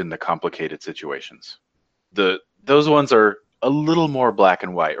aren't even the complicated situations. Those ones are a little more black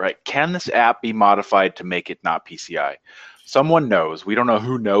and white, right? Can this app be modified to make it not PCI? Someone knows. We don't know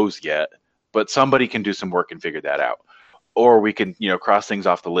who knows yet, but somebody can do some work and figure that out. Or we can, cross things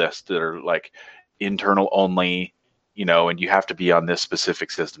off the list that are like internal only, and you have to be on this specific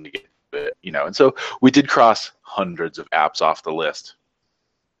system to get it, And so we did cross hundreds of apps off the list.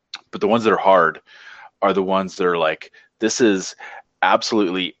 But the ones that are hard are the ones that are like, this is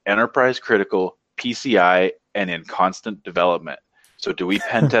absolutely enterprise critical, PCI, and in constant development. So do we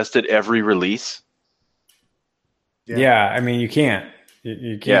pen test it every release? Yeah, I mean, you can't.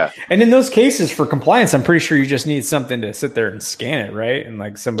 You can't. Yeah. And in those cases for compliance, I'm pretty sure you just need something to sit there and scan it, right? And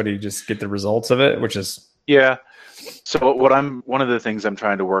like somebody just get the results of it, which is... Yeah. So one of the things I'm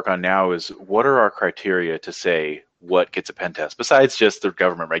trying to work on now is, what are our criteria to say what gets a pen test besides just the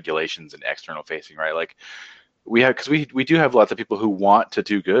government regulations and external facing, right? Like because we do have lots of people who want to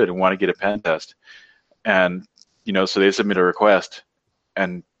do good and want to get a pen test, and so they submit a request,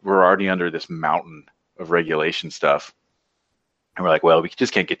 and we're already under this mountain of regulation stuff, and we're like, well, we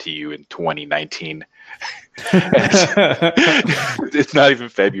just can't get to you in 2019. It's not even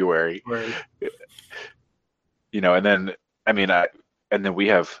February. Right. And then and then we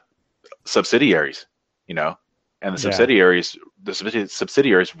have subsidiaries, and the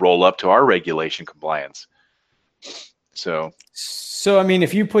subsidiaries roll up to our regulation compliance. So I mean,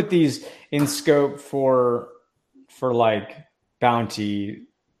 if you put these in scope for like bounty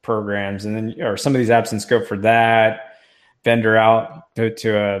programs, and then or some of these apps in scope for that, vendor out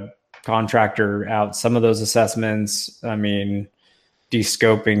to a contractor out some of those assessments, I mean,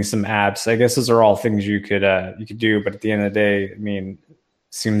 de-scoping some apps, I guess those are all things you could do. But at the end of the day, I mean,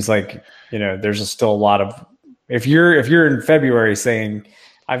 seems like there's still a lot of, if you're in February saying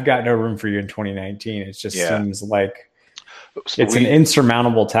I've got no room for you in 2019, it just seems like an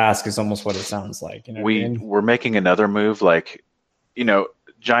insurmountable task is almost what it sounds like. We're making another move, like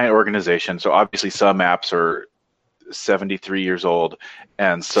giant organization, so obviously some apps are 73 years old,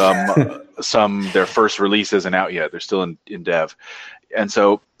 and some their first release isn't out yet, they're still in dev. And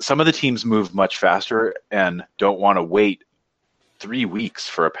so some of the teams move much faster and don't want to wait 3 weeks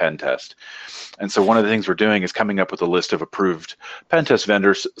for a pen test. And so one of the things we're doing is coming up with a list of approved pen test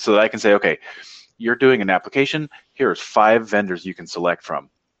vendors so that I can say, okay, you're doing an application, here's 5 vendors you can select from.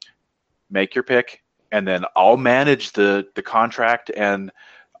 Make your pick, and then I'll manage the contract, and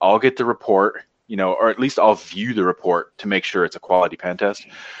I'll get the report, or at least I'll view the report to make sure it's a quality pen test.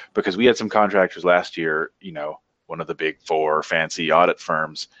 Because we had some contractors last year, one of the big 4 fancy audit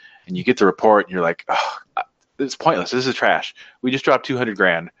firms, and you get the report and you're like, oh, it's pointless. This is trash. We just dropped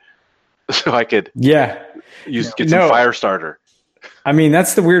 $200,000 so I could get some Firestarter. I mean,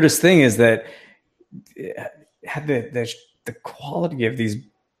 that's the weirdest thing, is that the quality of these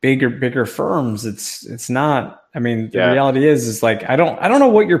bigger firms, it's not, I mean, the reality is like, I don't know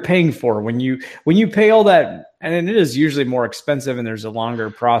what you're paying for when you pay all that. And it is usually more expensive, and there's a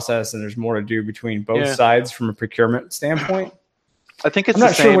longer process, and there's more to do between both sides from a procurement standpoint. I think I'm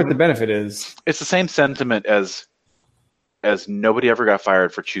not sure what the benefit is. It's the same sentiment as nobody ever got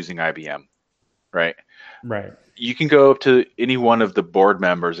fired for choosing IBM, right? Right. You can go up to any one of the board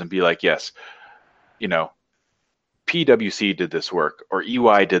members and be like, yes, PwC did this work, or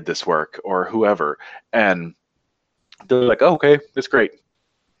EY did this work, or whoever, and they're like, oh, okay, that's great.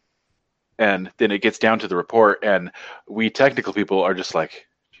 And then it gets down to the report, and we technical people are just like,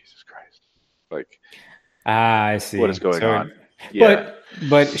 Jesus Christ, like, I see what is going on. Yeah.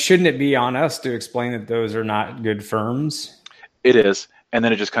 But shouldn't it be on us to explain that those are not good firms? It is, and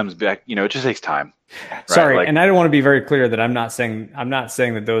then it just comes back. It just takes time. Right? Sorry, and I don't want to be very clear that I'm not saying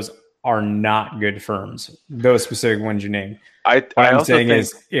that those are not good firms. Those specific ones you named. What I'm saying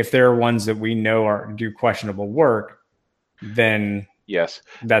is, if there are ones that we know do questionable work, then yes,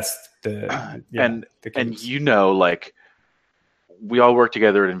 that's the like, we all work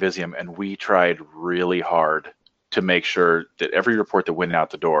together at Invisium, and we tried really hard to make sure that every report that went out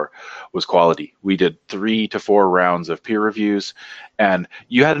the door was quality. We did 3 to 4 rounds of peer reviews, and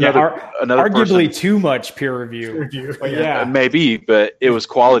you had another arguably person, too much peer review. But yeah, maybe, but it was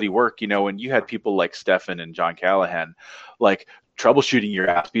quality work, and you had people like Stefan and John Callahan, like troubleshooting your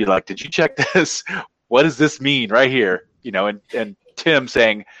app, be like, did you check this? What does this mean right here? And Tim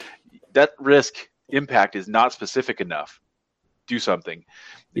saying that risk impact is not specific enough. Do something.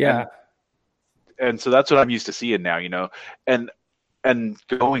 Yeah. And so that's what I'm used to seeing now, and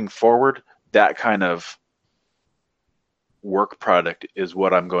going forward, that kind of work product is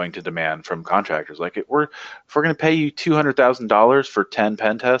what I'm going to demand from contractors. Like, if we're going to pay you $200,000 for 10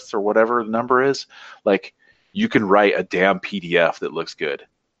 pen tests or whatever the number is, like, you can write a damn PDF that looks good.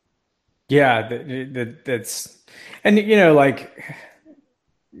 Yeah, that's, and like,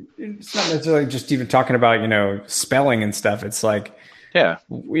 it's not necessarily just even talking about spelling and stuff. It's like, yeah.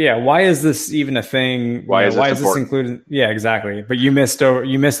 Why is this even a thing? Why is this included? Yeah, exactly. But you missed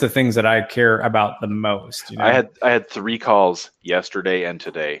the things that I care about the most. I had 3 calls yesterday and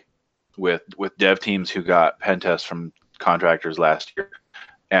today with dev teams who got pen tests from contractors last year,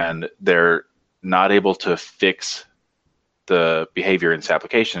 and they're not able to fix the behavior in this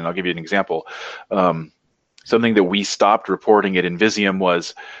application. And I'll give you an example. Something that we stopped reporting at Invisium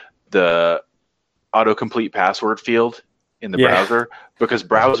was the autocomplete password field in the browser, because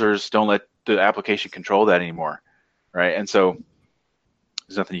browsers don't let the application control that anymore, right? And so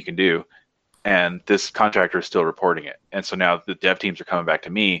there's nothing you can do. And this contractor is still reporting it. And so now the dev teams are coming back to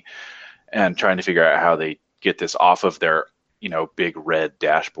me and trying to figure out how they get this off of their, big red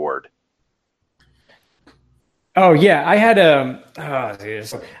dashboard. Oh yeah, I had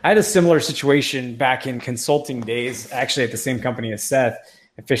a similar situation back in consulting days, actually at the same company as Seth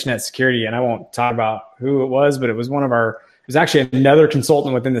at Fishnet Security, and I won't talk about who it was, but it was it was actually another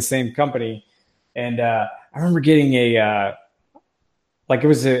consultant within the same company, and I remember getting it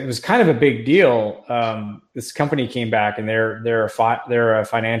was kind of a big deal. This company came back, and they're a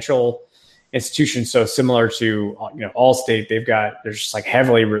financial institution, so similar to Allstate. They're just like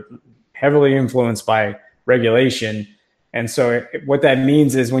heavily influenced by regulation. And so what that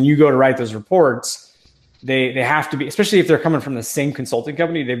means is when you go to write those reports, they have to be, especially if they're coming from the same consulting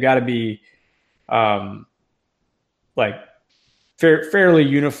company, they've got to be fairly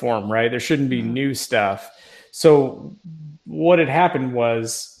uniform, right? There shouldn't be new stuff. So what had happened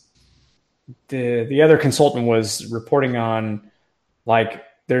was the other consultant was reporting on, like,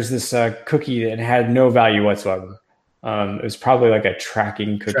 there's this cookie that had no value whatsoever. It was probably like a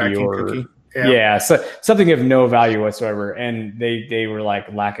tracking cookie. Yeah, so something of no value whatsoever, and they were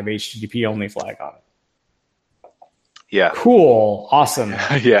like lack of HTTP only flag on it. Yeah, cool, awesome.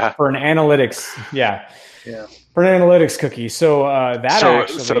 Yeah, for an analytics, for an analytics cookie. So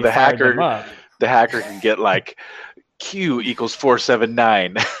so the hacker can get like Q equals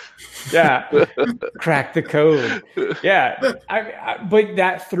 479. Yeah, crack the code. Yeah, but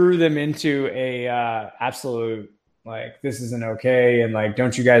that threw them into a absolute, like, this isn't okay, and like,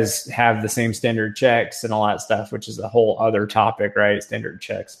 don't you guys have the same standard checks and all that stuff, which is a whole other topic, right? Standard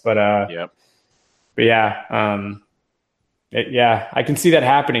checks. But I can see that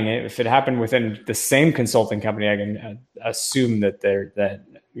happening. If it happened within the same consulting company, I can assume that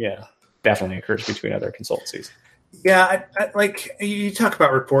definitely occurs between other consultancies. Yeah, I like, you talk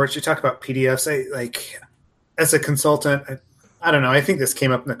about reports, you talk about PDFs. As a consultant, I don't know. I think this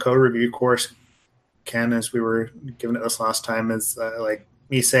came up in the code review course, Ken, as we were giving it this last time, is like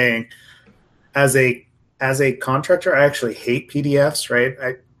me saying, as a contractor, I actually hate PDFs,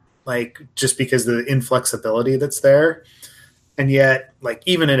 right? Just because of the inflexibility that's there. And yet, like,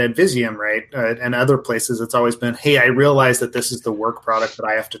 even in Invisium, right, and other places, it's always been, hey, I realize that this is the work product that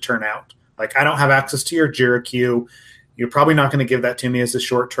I have to turn out. Like, I don't have access to your Jira queue. You're probably not going to give that to me as a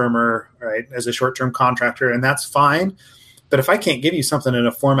short-termer, right, as a short-term contractor, and that's fine. But if I can't give you something in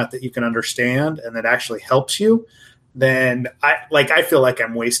a format that you can understand and that actually helps you, then I feel like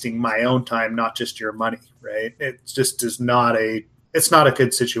I'm wasting my own time, not just your money, right? It just is not a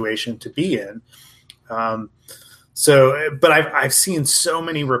good situation to be in. But I've seen so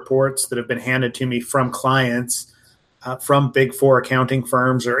many reports that have been handed to me from clients, from Big Four accounting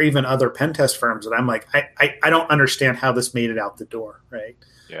firms, or even other pen test firms, that I'm like, I don't understand how this made it out the door, right?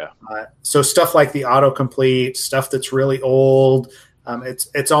 Yeah. So stuff like the autocomplete, stuff that's really old,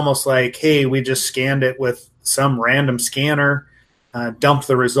 it's almost like, hey, we just scanned it with some random scanner, dumped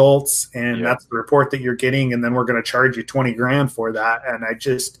the results, and that's the report that you're getting, and then we're going to charge you $20,000 for that. And I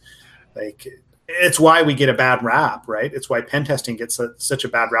just, like, it's why we get a bad rap, right? It's why pen testing gets such a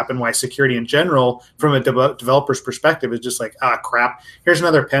bad rap, and why security in general, from a developer's perspective, is just like, crap, here's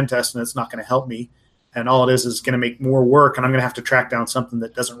another pen test, and it's not going to help me. and all it is going to make more work, and I'm going to have to track down something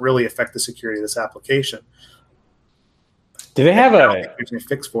that doesn't really affect the security of this application. Do they have a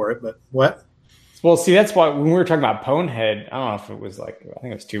fix for it? But what? Well, see, that's why when we were talking about Pwnhead, I don't know if it was I think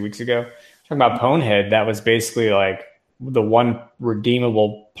it was 2 weeks ago, talking about Pwnhead, that was basically like the one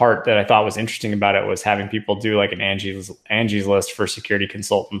redeemable part that I thought was interesting about it was having people do like an Angie's List for security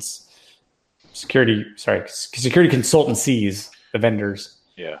consultants, security consultancies, the vendors.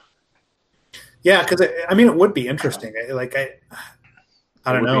 Yeah. Yeah, because I mean, it would be interesting. I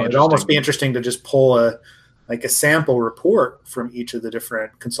don't know. It'd almost be interesting to just pull a sample report from each of the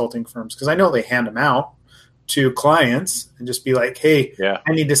different consulting firms, because I know they hand them out to clients and just be like, hey,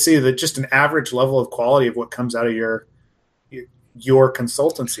 I need to see just an average level of quality of what comes out of your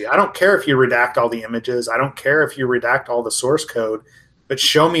consultancy. I don't care if you redact all the images. I don't care if you redact all the source code, but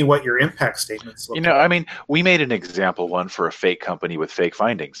show me what your impact statements look like. I mean, we made an example one for a fake company with fake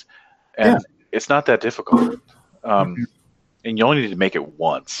findings, and it's not that difficult. And you only need to make it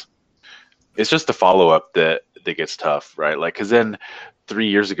once. It's just the follow-up that gets tough, right? Like, because then 3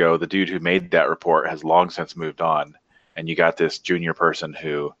 years ago, the dude who made that report has long since moved on, and you got this junior person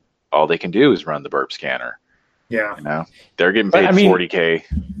who all they can do is run the burp scanner. Yeah. They're getting paid $40K.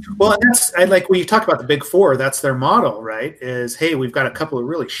 Well, and that's like when you talk about the Big Four, that's their model, right? Is, hey, we've got a couple of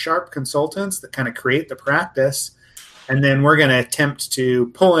really sharp consultants that kind of create the practice, and then we're going to attempt to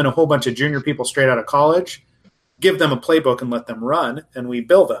pull in a whole bunch of junior people straight out of college, give them a playbook and let them run, and we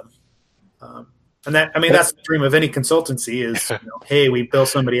bill them. And that's the dream of any consultancy is, hey, we bill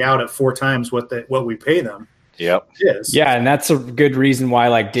somebody out at 4 times what we pay them. Yep. Yeah, and that's a good reason why,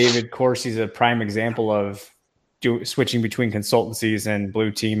 like, David Corsi's a prime example of switching between consultancies and Blue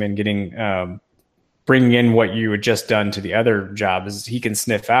Team and getting bringing in what you had just done to the other job. Is he can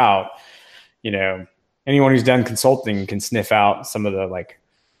sniff out, anyone who's done consulting can sniff out some of the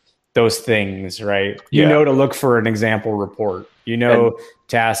those things, right? Yeah. To look for an example report, to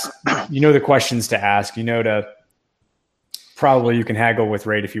ask, the questions to ask, to probably you can haggle with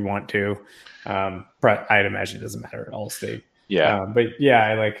rate if you want to. I'd imagine it doesn't matter at all state. Yeah. But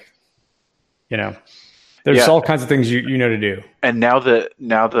yeah, there's all kinds of things you know to do. And now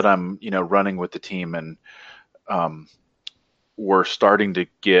that I'm, running with the team and we're starting to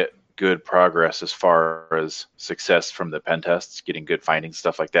get good progress as far as success from the pen tests, getting good findings,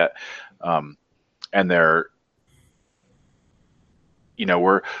 stuff like that. And they're,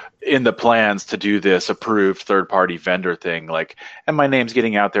 we're in the plans to do this approved third-party vendor thing, and my name's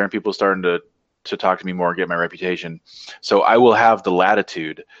getting out there and people starting to talk to me more and get my reputation. So I will have the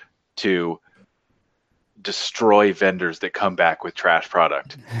latitude to destroy vendors that come back with trash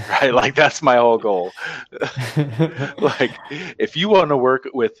product, right? That's my whole goal. If you want to work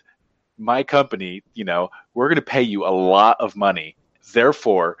with my company, we're going to pay you a lot of money.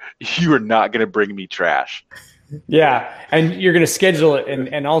 Therefore, you are not going to bring me trash. Yeah, and you're going to schedule it,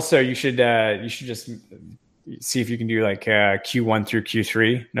 and also you should just see if you can do Q1 through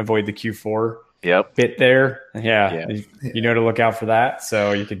Q3 and avoid the Q4 bit there. Yeah. To look out for that.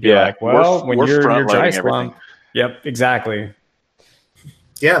 So you could be when you're in your dry slump. Yep, exactly.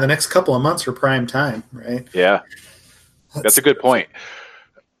 Yeah, the next couple of months are prime time, right? Yeah, that's a good point.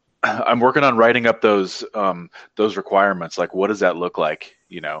 I'm working on writing up those requirements. What does that look like?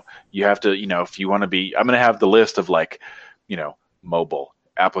 You have to, if you want to be, I'm going to have the list of mobile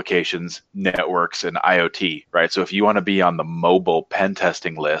applications, networks, and IoT, right? So if you want to be on the mobile pen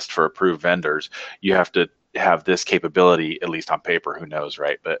testing list for approved vendors, you have to have this capability, at least on paper, who knows,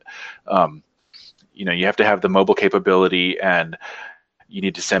 right? But, you have to have the mobile capability, and you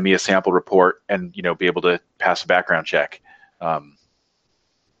need to send me a sample report and, be able to pass a background check.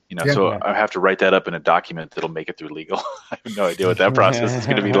 So I have to write that up in a document that'll make it through legal. I have no idea what that process is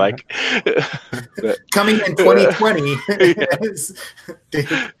going to be like. Coming in 2020.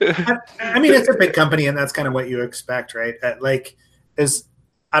 I mean, it's a big company, and that's kind of what you expect, right?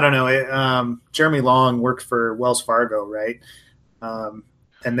 I don't know. Jeremy Long worked for Wells Fargo, right?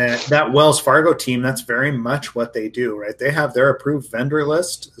 And then that Wells Fargo team, that's very much what they do, right? They have their approved vendor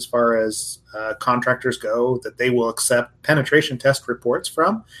list as far as contractors go that they will accept penetration test reports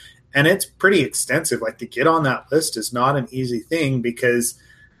from. And it's pretty extensive. To get on that list is not an easy thing, because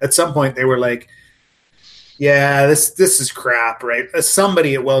at some point they were like, yeah, this is crap, right?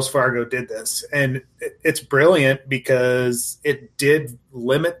 Somebody at Wells Fargo did this. And it's brilliant because it did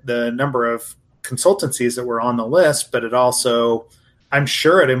limit the number of consultancies that were on the list, but it also, I'm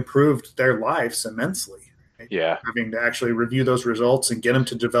sure it improved their lives immensely. Right? Yeah. Having to actually review those results and get them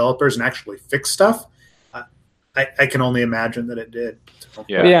to developers and actually fix stuff. I can only imagine that it did. So.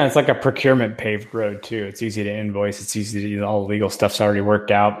 Yeah, it's like a procurement paved road too. It's easy to invoice. It's easy to all the legal stuff's already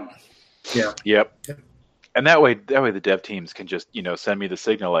worked out. Yeah. Yep. And that way the dev teams can just, send me the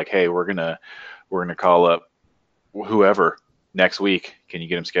signal like, hey, we're gonna call up whoever next week. Can you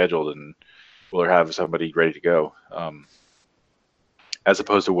get them scheduled? And we'll have somebody ready to go. As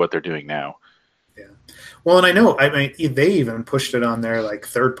opposed to what they're doing now. Yeah. Well, and I know, they even pushed it on their like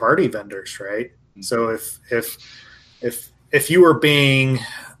third-party vendors, right? Mm-hmm. So if you were being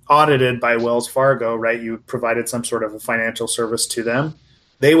audited by Wells Fargo, right, you provided some sort of a financial service to them,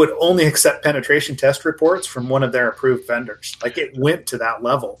 they would only accept penetration test reports from one of their approved vendors. Like it went to that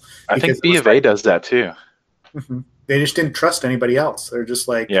level. I think B of A does that too. Mm-hmm. They just didn't trust anybody else. They're just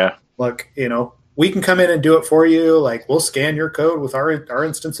like, yeah, look, we can come in and do it for you. Like we'll scan your code with our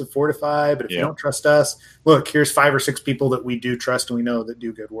instance of Fortify, but if you don't trust us, look, here's 5 or 6 people that we do trust and we know that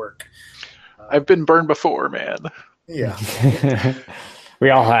do good work. I've been burned before, man. Yeah. We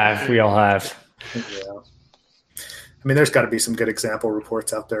all have. Yeah. I mean, there's got to be some good example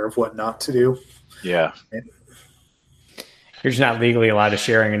reports out there of what not to do. Yeah. You're just not legally allowed to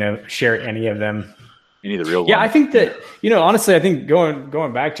share any of them. You need the real one. Yeah, I think that, honestly, I think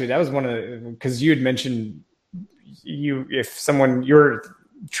going back to that was one of the, because you had mentioned if you're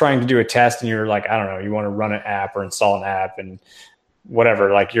trying to do a test and you're like, I don't know, you want to run an app or install an app and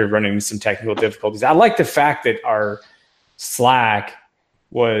whatever, like you're running some technical difficulties. I like the fact that our Slack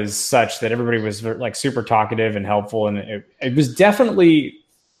was such that everybody was like super talkative and helpful. And it was definitely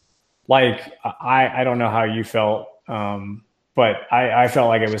like, I don't know how you felt, but I felt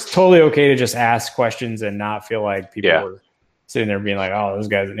like it was totally okay to just ask questions and not feel like people were sitting there being like, oh, this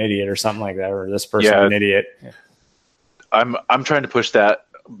guy's an idiot or something like that, or this person's an idiot. Yeah. I'm trying to push that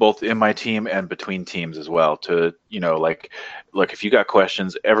both in my team and between teams as well to, like, look, if you got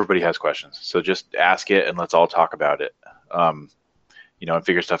questions, everybody has questions. So just ask it and let's all talk about it, and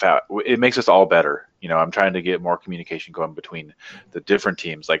figure stuff out. It makes us all better. I'm trying to get more communication going between the different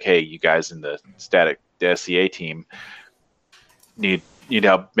teams. Like, hey, you guys in the SCA team, need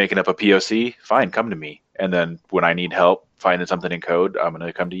help making up a POC? Fine, come to me. And then when I need help finding something in code, I'm going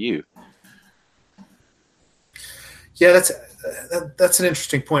to come to you. Yeah, that's an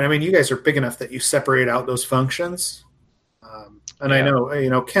interesting point. I mean, you guys are big enough that you separate out those functions. I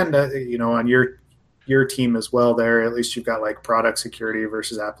know, Ken, on your team as well there, at least you've got like product security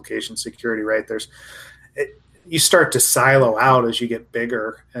versus application security, right? You start to silo out as you get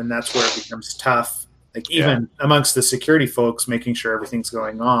bigger, and that's where it becomes tough. Like even amongst the security folks, making sure everything's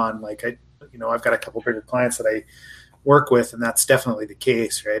going on. Like I've got a couple bigger clients that I work with, and that's definitely the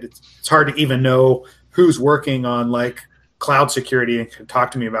case, right? It's hard to even know who's working on like cloud security and can talk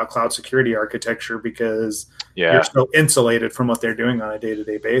to me about cloud security architecture because you're so insulated from what they're doing on a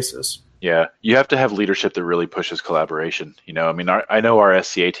day-to-day basis. Yeah, you have to have leadership that really pushes collaboration. I know our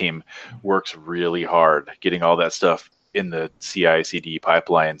SCA team works really hard getting all that stuff in the CI/CD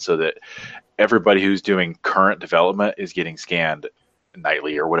pipeline so that everybody who's doing current development is getting scanned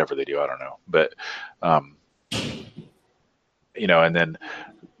nightly or whatever they do. I don't know. But, and then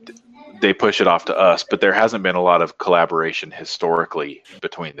they push it off to us, but there hasn't been a lot of collaboration historically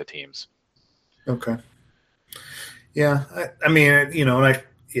between the teams. Okay. Yeah. I mean,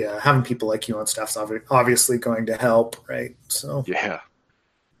 having people like you on staff's obviously going to help, right? So yeah.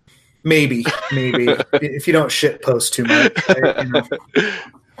 Maybe if you don't shit post too much. Right?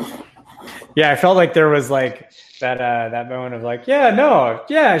 Yeah, I felt like there was like that moment of like,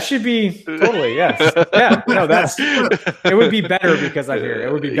 it should be totally, yes. Yeah, no, it would be better because I'm here.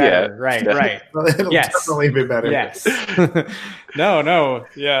 It would be better. Yeah. Right. It'll definitely be better. Yes. No,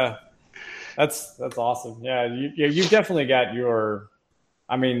 yeah. That's awesome. Yeah, you've definitely got you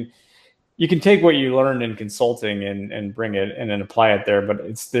can take what you learned in consulting and bring it and then apply it there, but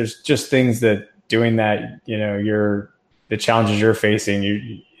there's just things that doing that, the challenges you're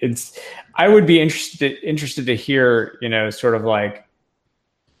facing, I would be interested to hear, sort of like,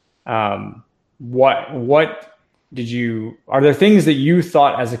 what are there things that you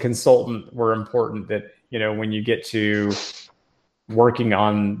thought as a consultant were important that, when you get to working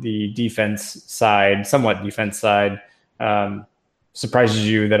on the somewhat defense side, surprises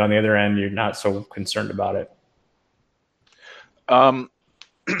you that on the other end, you're not so concerned about it? I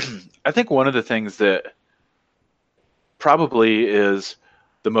think one of the things that probably is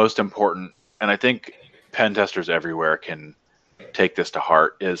the most important, and I think pen testers everywhere can take this to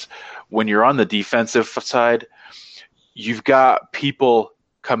heart, is when you're on the defensive side, you've got people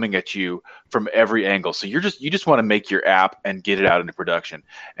coming at you from every angle. So you just want to make your app and get it out into production.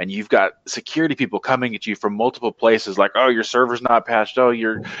 And you've got security people coming at you from multiple places, like, oh, your server's not patched. Oh,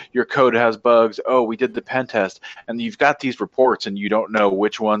 your code has bugs. Oh, we did the pen test. And you've got these reports and you don't know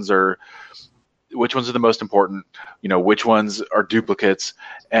which ones are the most important, which ones are duplicates.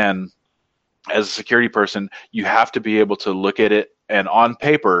 And as a security person, you have to be able to look at it and on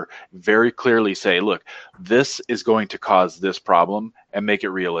paper very clearly say, look, this is going to cause this problem, and make it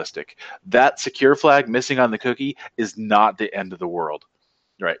realistic. That secure flag missing on the cookie is not the end of the world,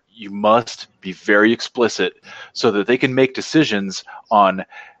 right? You must be very explicit so that they can make decisions on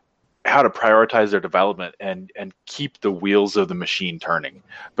how to prioritize their development and keep the wheels of the machine turning.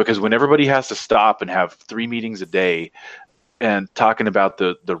 Because when everybody has to stop and have 3 meetings a day and talking about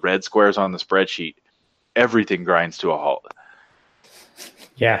the red squares on the spreadsheet, everything grinds to a halt.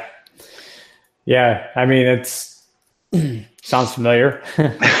 Yeah. Yeah. I mean, it's sounds familiar.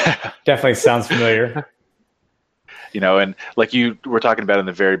 Definitely sounds familiar. And like you were talking about in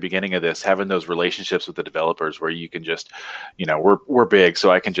the very beginning of this, having those relationships with the developers where you can just, we're big,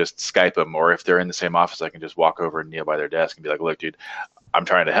 so I can just Skype them, or if they're in the same office, I can just walk over and kneel by their desk and be like, look, dude, I'm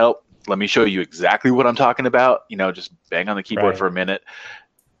trying to help. Let me show you exactly what I'm talking about. Just bang on the keyboard for a minute,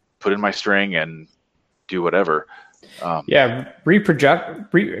 put in my string, and do whatever. Because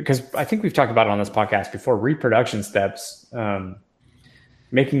I think we've talked about it on this podcast before, reproduction steps,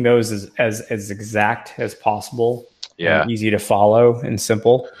 making those as exact as possible. Yeah. Easy to follow and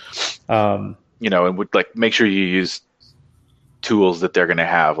simple. And would make sure you use tools that they're going to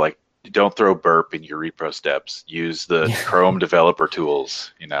have. Like, don't throw burp in your repro steps. Use the Chrome developer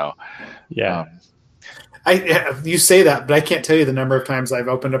tools, Yeah. You say that, but I can't tell you the number of times I've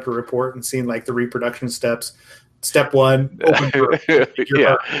opened up a report and seen the reproduction steps. Step 1, open burp, yeah.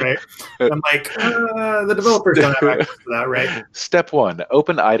 burp, right? I'm like, the developers don't have access to that, right? Step 1,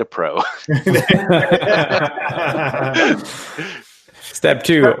 open IDA Pro. Step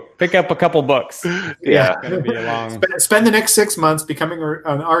 2, pick up a couple books. Yeah. It's gonna be a long... Spend the next 6 months becoming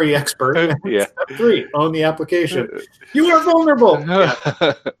an RE expert. Yeah. Step 3, own the application. You are vulnerable. Yeah.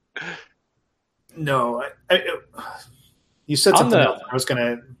 No, you said something else. I was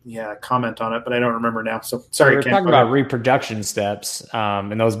going to comment on it, but I don't remember now. So sorry. We're talking about reproduction steps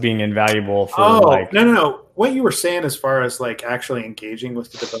and those being invaluable for No. What you were saying as far as actually engaging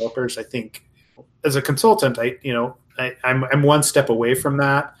with the developers, I think as a consultant, I'm one step away from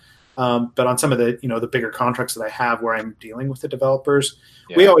that. But on some of the, the bigger contracts that I have where I'm dealing with the developers,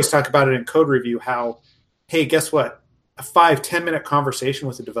 we always talk about it in code review, how, hey, guess what? A 5-10 minute conversation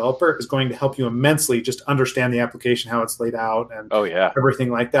with a developer is going to help you immensely just understand the application, how it's laid out, and everything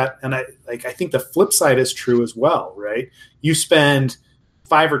like that. And I think the flip side is true as well, right? You spend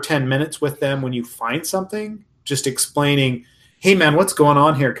 5 or 10 minutes with them when you find something, just explaining, hey man, what's going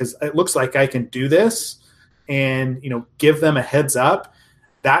on here? Because it looks like I can do this, and give them a heads up.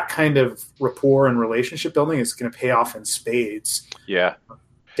 That kind of rapport and relationship building is going to pay off in spades. Yeah,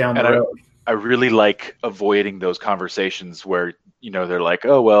 down the road. I really like avoiding those conversations where, they're like,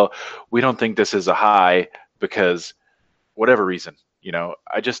 oh, well, we don't think this is a high because whatever reason, I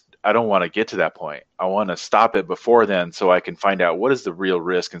don't want to get to that point. I want to stop it before then so I can find out what is the real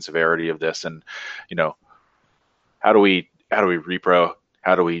risk and severity of this. And, how do we repro?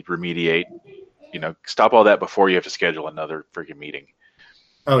 How do we remediate? Stop all that before you have to schedule another freaking meeting.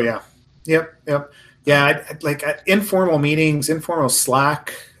 Oh, yeah. Yep. Yeah. Informal meetings, informal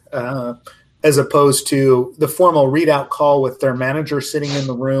Slack, as opposed to the formal readout call with their manager sitting in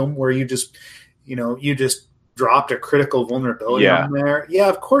the room where you just dropped a critical vulnerability on there. Yeah,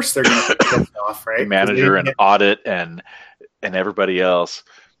 of course they're going to pick it off, right? The manager and audit and everybody else.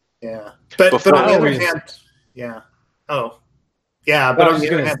 Yeah, but on the other hand, yeah. Oh, yeah. But on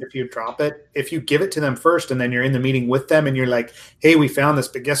the other hand, if you drop it, if you give it to them first, and then you're in the meeting with them, and you're like, "Hey, we found this,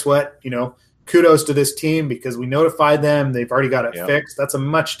 but guess what? Kudos to this team because we notified them. They've already got it fixed." That's a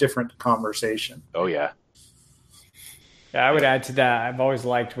much different conversation. Oh, yeah. Yeah, I would add to that. I've always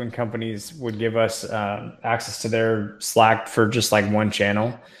liked when companies would give us access to their Slack for just one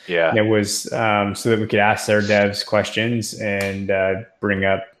channel. Yeah. And it was so that we could ask their devs questions and bring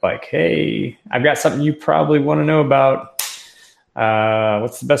up hey, I've got something you probably want to know about.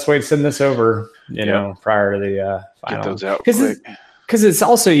 What's the best way to send this over, prior to the final? Get those out quick. Because it's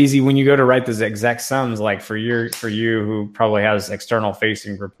also easy when you go to write those exec sums, for you who probably has external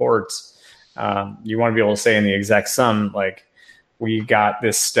facing reports, you want to be able to say in the exec sum, we got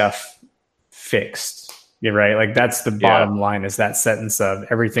this stuff fixed. You're right. That's the bottom line, is that sentence of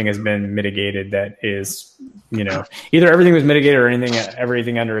everything has been mitigated. That is, either everything was mitigated or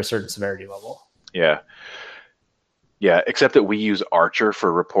everything under a certain severity level. Yeah. Yeah. Except that we use Archer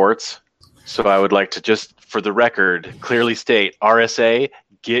for reports. So I would like to just, for the record, clearly state, RSA,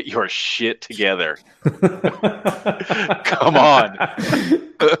 get your shit together. Come on.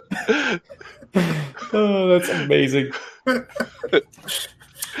 Oh, that's amazing.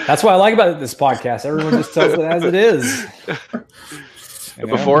 That's what I like about this podcast. Everyone just tells it as it is.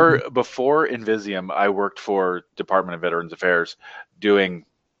 Before Invisium, I worked for Department of Veterans Affairs doing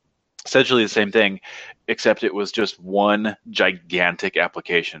essentially the same thing, except it was just one gigantic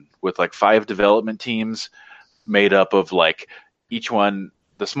application with like 5 development teams made up of like each one.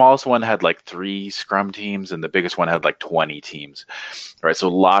 The smallest one had like 3 Scrum teams, and the biggest one had like 20 teams. All right, so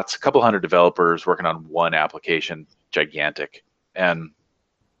a couple hundred developers working on one application, gigantic. And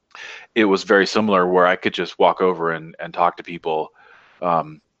it was very similar where I could just walk over and talk to people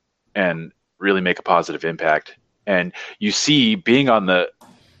and really make a positive impact. And you see, being on the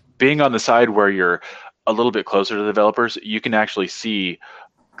side where you're a little bit closer to the developers, you can actually see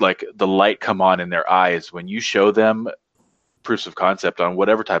like the light come on in their eyes when you show them proofs of concept on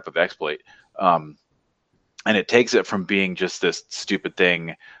whatever type of exploit. And it takes it from being just this stupid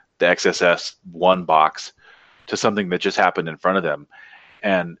thing, the XSS 1 box, to something that just happened in front of them.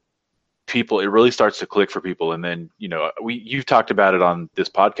 And it really starts to click for people. And then, you've talked about it on this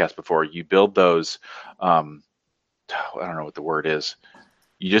podcast before. You build those, I don't know what the word is.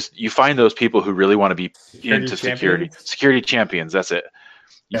 You find those people who really want to be into security champions. That's it.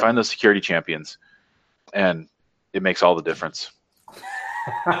 You find those security champions, and it makes all the difference.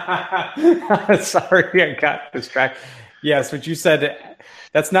 Sorry, I got distracted. Yes, what you said,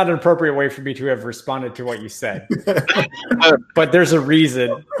 that's not an appropriate way for me to have responded to what you said. But there's a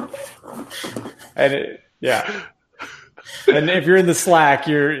reason. And and if you're in the Slack,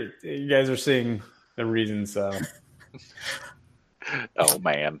 you guys are seeing the reason. So, oh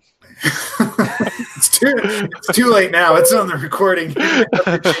man, it's too late now. It's on the recording.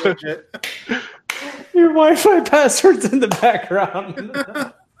 Your Wi-Fi password's in the background.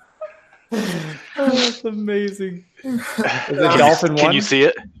 Oh, that's amazing. Is it Dolphin 1? Can you see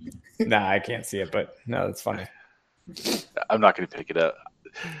it? Nah, I can't see it, but no, that's funny. I'm not going to pick it up.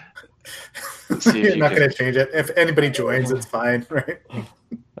 You're not going to change it. If anybody joins, it's fine, right?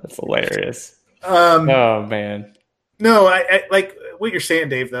 That's hilarious. Oh man. No, I like what you're saying,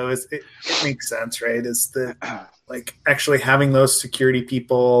 Dave. Though is it makes sense, right? Is that like actually having those security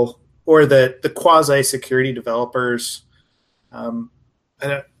people or the quasi security developers?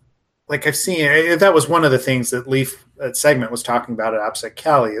 Like I've seen, that was one of the things that Leaf segment was talking about at AppSec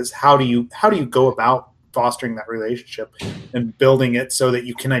Cali is how do you go about fostering that relationship and building it so that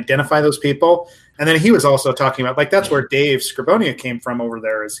you can identify those people. And then he was also talking about, like, that's where Dave Scribonia came from over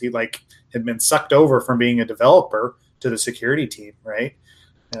there, is he like had been sucked over from being a developer to the security team, right?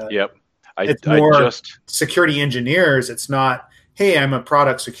 Yep. It's more security engineers. It's not, hey, I'm a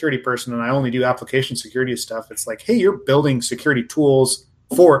product security person and I only do application security stuff. It's like, hey, you're building security tools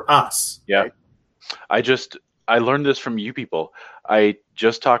for us. Yeah. Right? I learned this from you people. I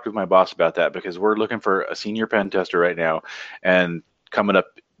just talked with my boss about that because we're looking for a senior pen tester right now. And coming up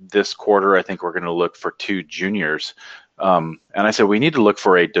this quarter, I think we're going to look for 2 juniors. And I said, we need to look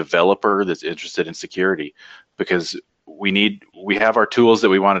for a developer that's interested in security because we have our tools that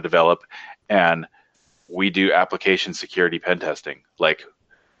we want to develop, and we do application security pen testing. Like,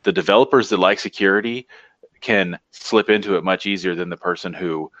 the developers that like security can slip into it much easier than the person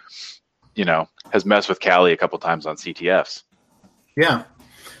who, has messed with Kali a couple times on CTFs. Yeah.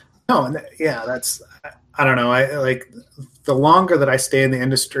 No, that's, I don't know. I like the longer that I stay in the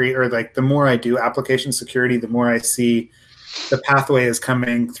industry, or like the more I do application security, the more I see the pathway is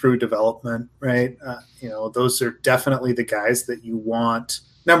coming through development, right? Those are definitely the guys that you want.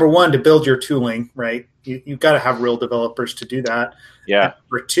 Number one, to build your tooling, right? You've got to have real developers to do that. Yeah. And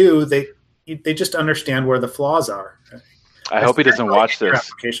number two, they just understand where the flaws are. I hope he doesn't watch this.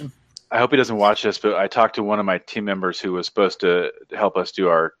 Application. I hope he doesn't watch this, but I talked to one of my team members who was supposed to help us do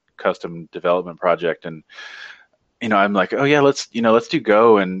our custom development project. And, I'm like, oh yeah, let's do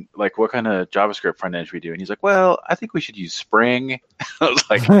Go, and like, what kind of JavaScript front end should we do? And he's like, well, I think we should use Spring. I was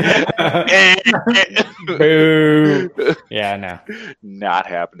like, boo. Yeah, no. Not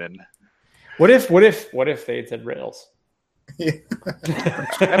happening. What if they had said Rails? I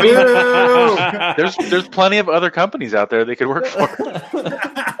mean, there's plenty of other companies out there they could work for.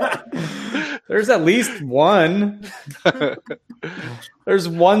 There's at least one. There's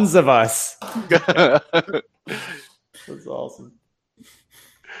ones of us. That's awesome.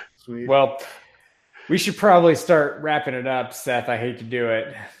 Sweet. Well, we should probably start wrapping it up, Seth. I hate to do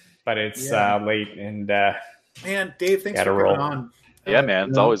it, but it's late, and man, Dave, thanks for coming on. Yeah, man,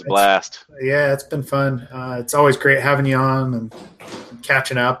 it's always a blast. Yeah, it's been fun. It's always great having you on and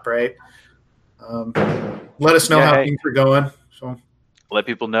catching up, right? Let us know how things are going. So let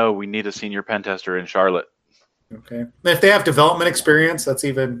people know we need a senior pen tester in Charlotte. Okay. And if they have development experience, that's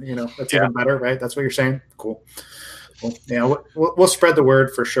even even better, right? That's what you're saying. Cool. Well, yeah, we'll spread the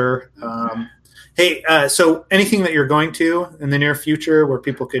word for sure. Hey, so anything that you're going to in the near future where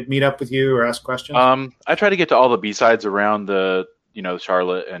people could meet up with you or ask questions? I try to get to all the B-sides around the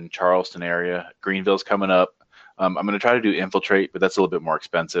Charlotte and Charleston area. Greenville's coming up. I'm going to try to do Infiltrate, but that's a little bit more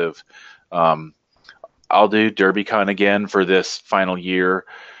expensive. I'll do DerbyCon again for this final year.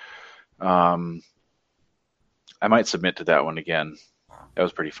 I might submit to that one again. That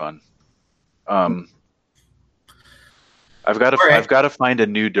was pretty fun. I've got to find a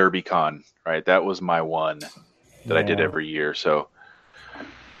new DerbyCon, right? That was my one that I did every year. So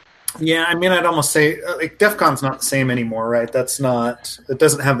yeah, I mean, I'd almost say like DEF CON's not the same anymore, right? It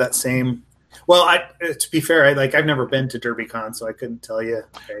doesn't have that same. Well, to be fair, I've never been to DerbyCon, so I couldn't tell you.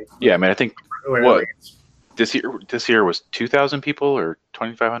 Okay. Yeah, I mean, I think this year was 2,000 people or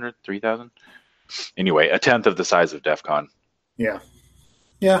 2,500, 3,000. Anyway, a tenth of the size of DEF CON. Yeah.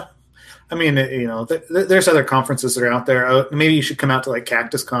 I mean, there's other conferences that are out there. Maybe you should come out to like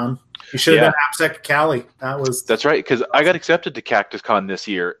Cactus Con. You should have done AppSec Cali. That's right, because I got accepted to Cactus Con this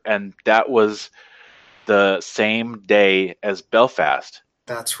year, and that was the same day as Belfast.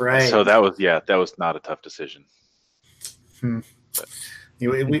 That's right. So that was not a tough decision.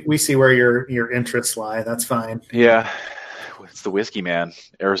 We see where your interests lie. That's fine. Yeah, it's the whiskey, man.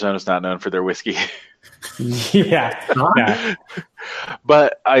 Arizona's not known for their whiskey. Yeah.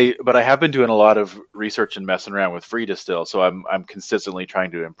 But I have been doing a lot of research and messing around with Frida still, so I'm consistently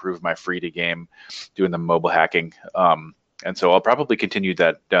trying to improve my Frida game, doing the mobile hacking. And so I'll probably continue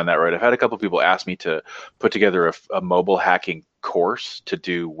down that road. I've had a couple of people ask me to put together a mobile hacking course to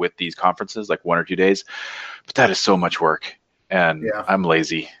do with these conferences, like 1 or 2 days, but that is so much work, and I'm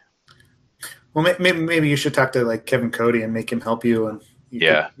lazy. Well, maybe you should talk to like Kevin Cody and make him help you. And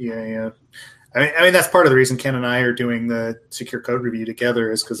yeah. I mean, that's part of the reason Ken and I are doing the secure code review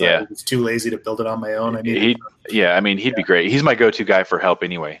together is because I was too lazy to build it on my own. He'd be great. He's my go-to guy for help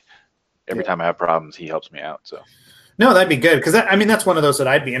anyway. Every time I have problems, he helps me out. So. No, that'd be good because that's one of those that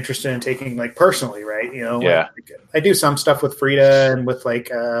I'd be interested in taking like personally, right? I do some stuff with Frida and with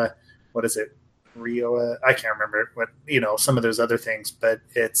like what is it, Rio? I can't remember what some of those other things, but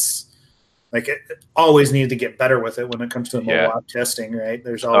it's like it always need to get better with it when it comes to the mobile app testing, right?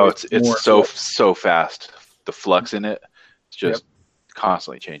 There's always it's so fast. The flux in it, it's just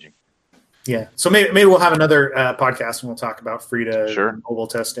constantly changing. Yeah, so maybe we'll have another podcast and we'll talk about Frida and mobile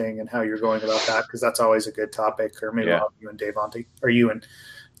testing and how you're going about that because that's always a good topic. Or maybe we'll have you and Dave on, or you and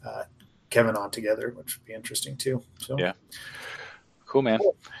Kevin on together, which would be interesting too. So cool, man.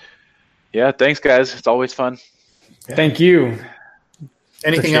 Yeah, thanks, guys. It's always fun. Yeah. Thank you.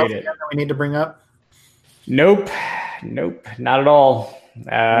 Anything else that we need to bring up? Nope, not at all.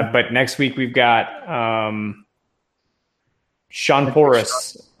 But next week we've got Sean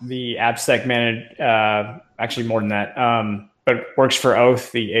Porras, the AppSec manager, actually more than that, but works for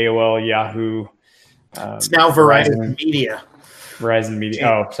Oath, the AOL, Yahoo. It's now Verizon Media. Verizon Media.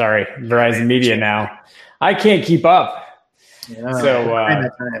 Oh, sorry. Verizon Media now. I can't keep up. Yeah,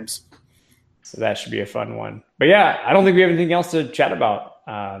 so that should be a fun one. But yeah, I don't think we have anything else to chat about.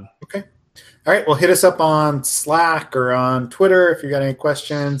 Okay. All right. Well, hit us up on Slack or on Twitter if you got any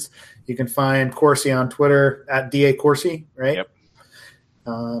questions. You can find Corsi on Twitter at DA Corsi, right? Yep.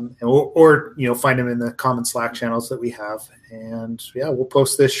 Or find him in the common Slack channels that we have. And we'll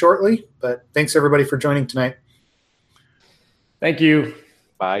post this shortly. But thanks everybody for joining tonight. Thank you.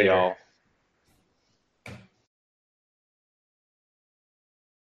 Bye, y'all.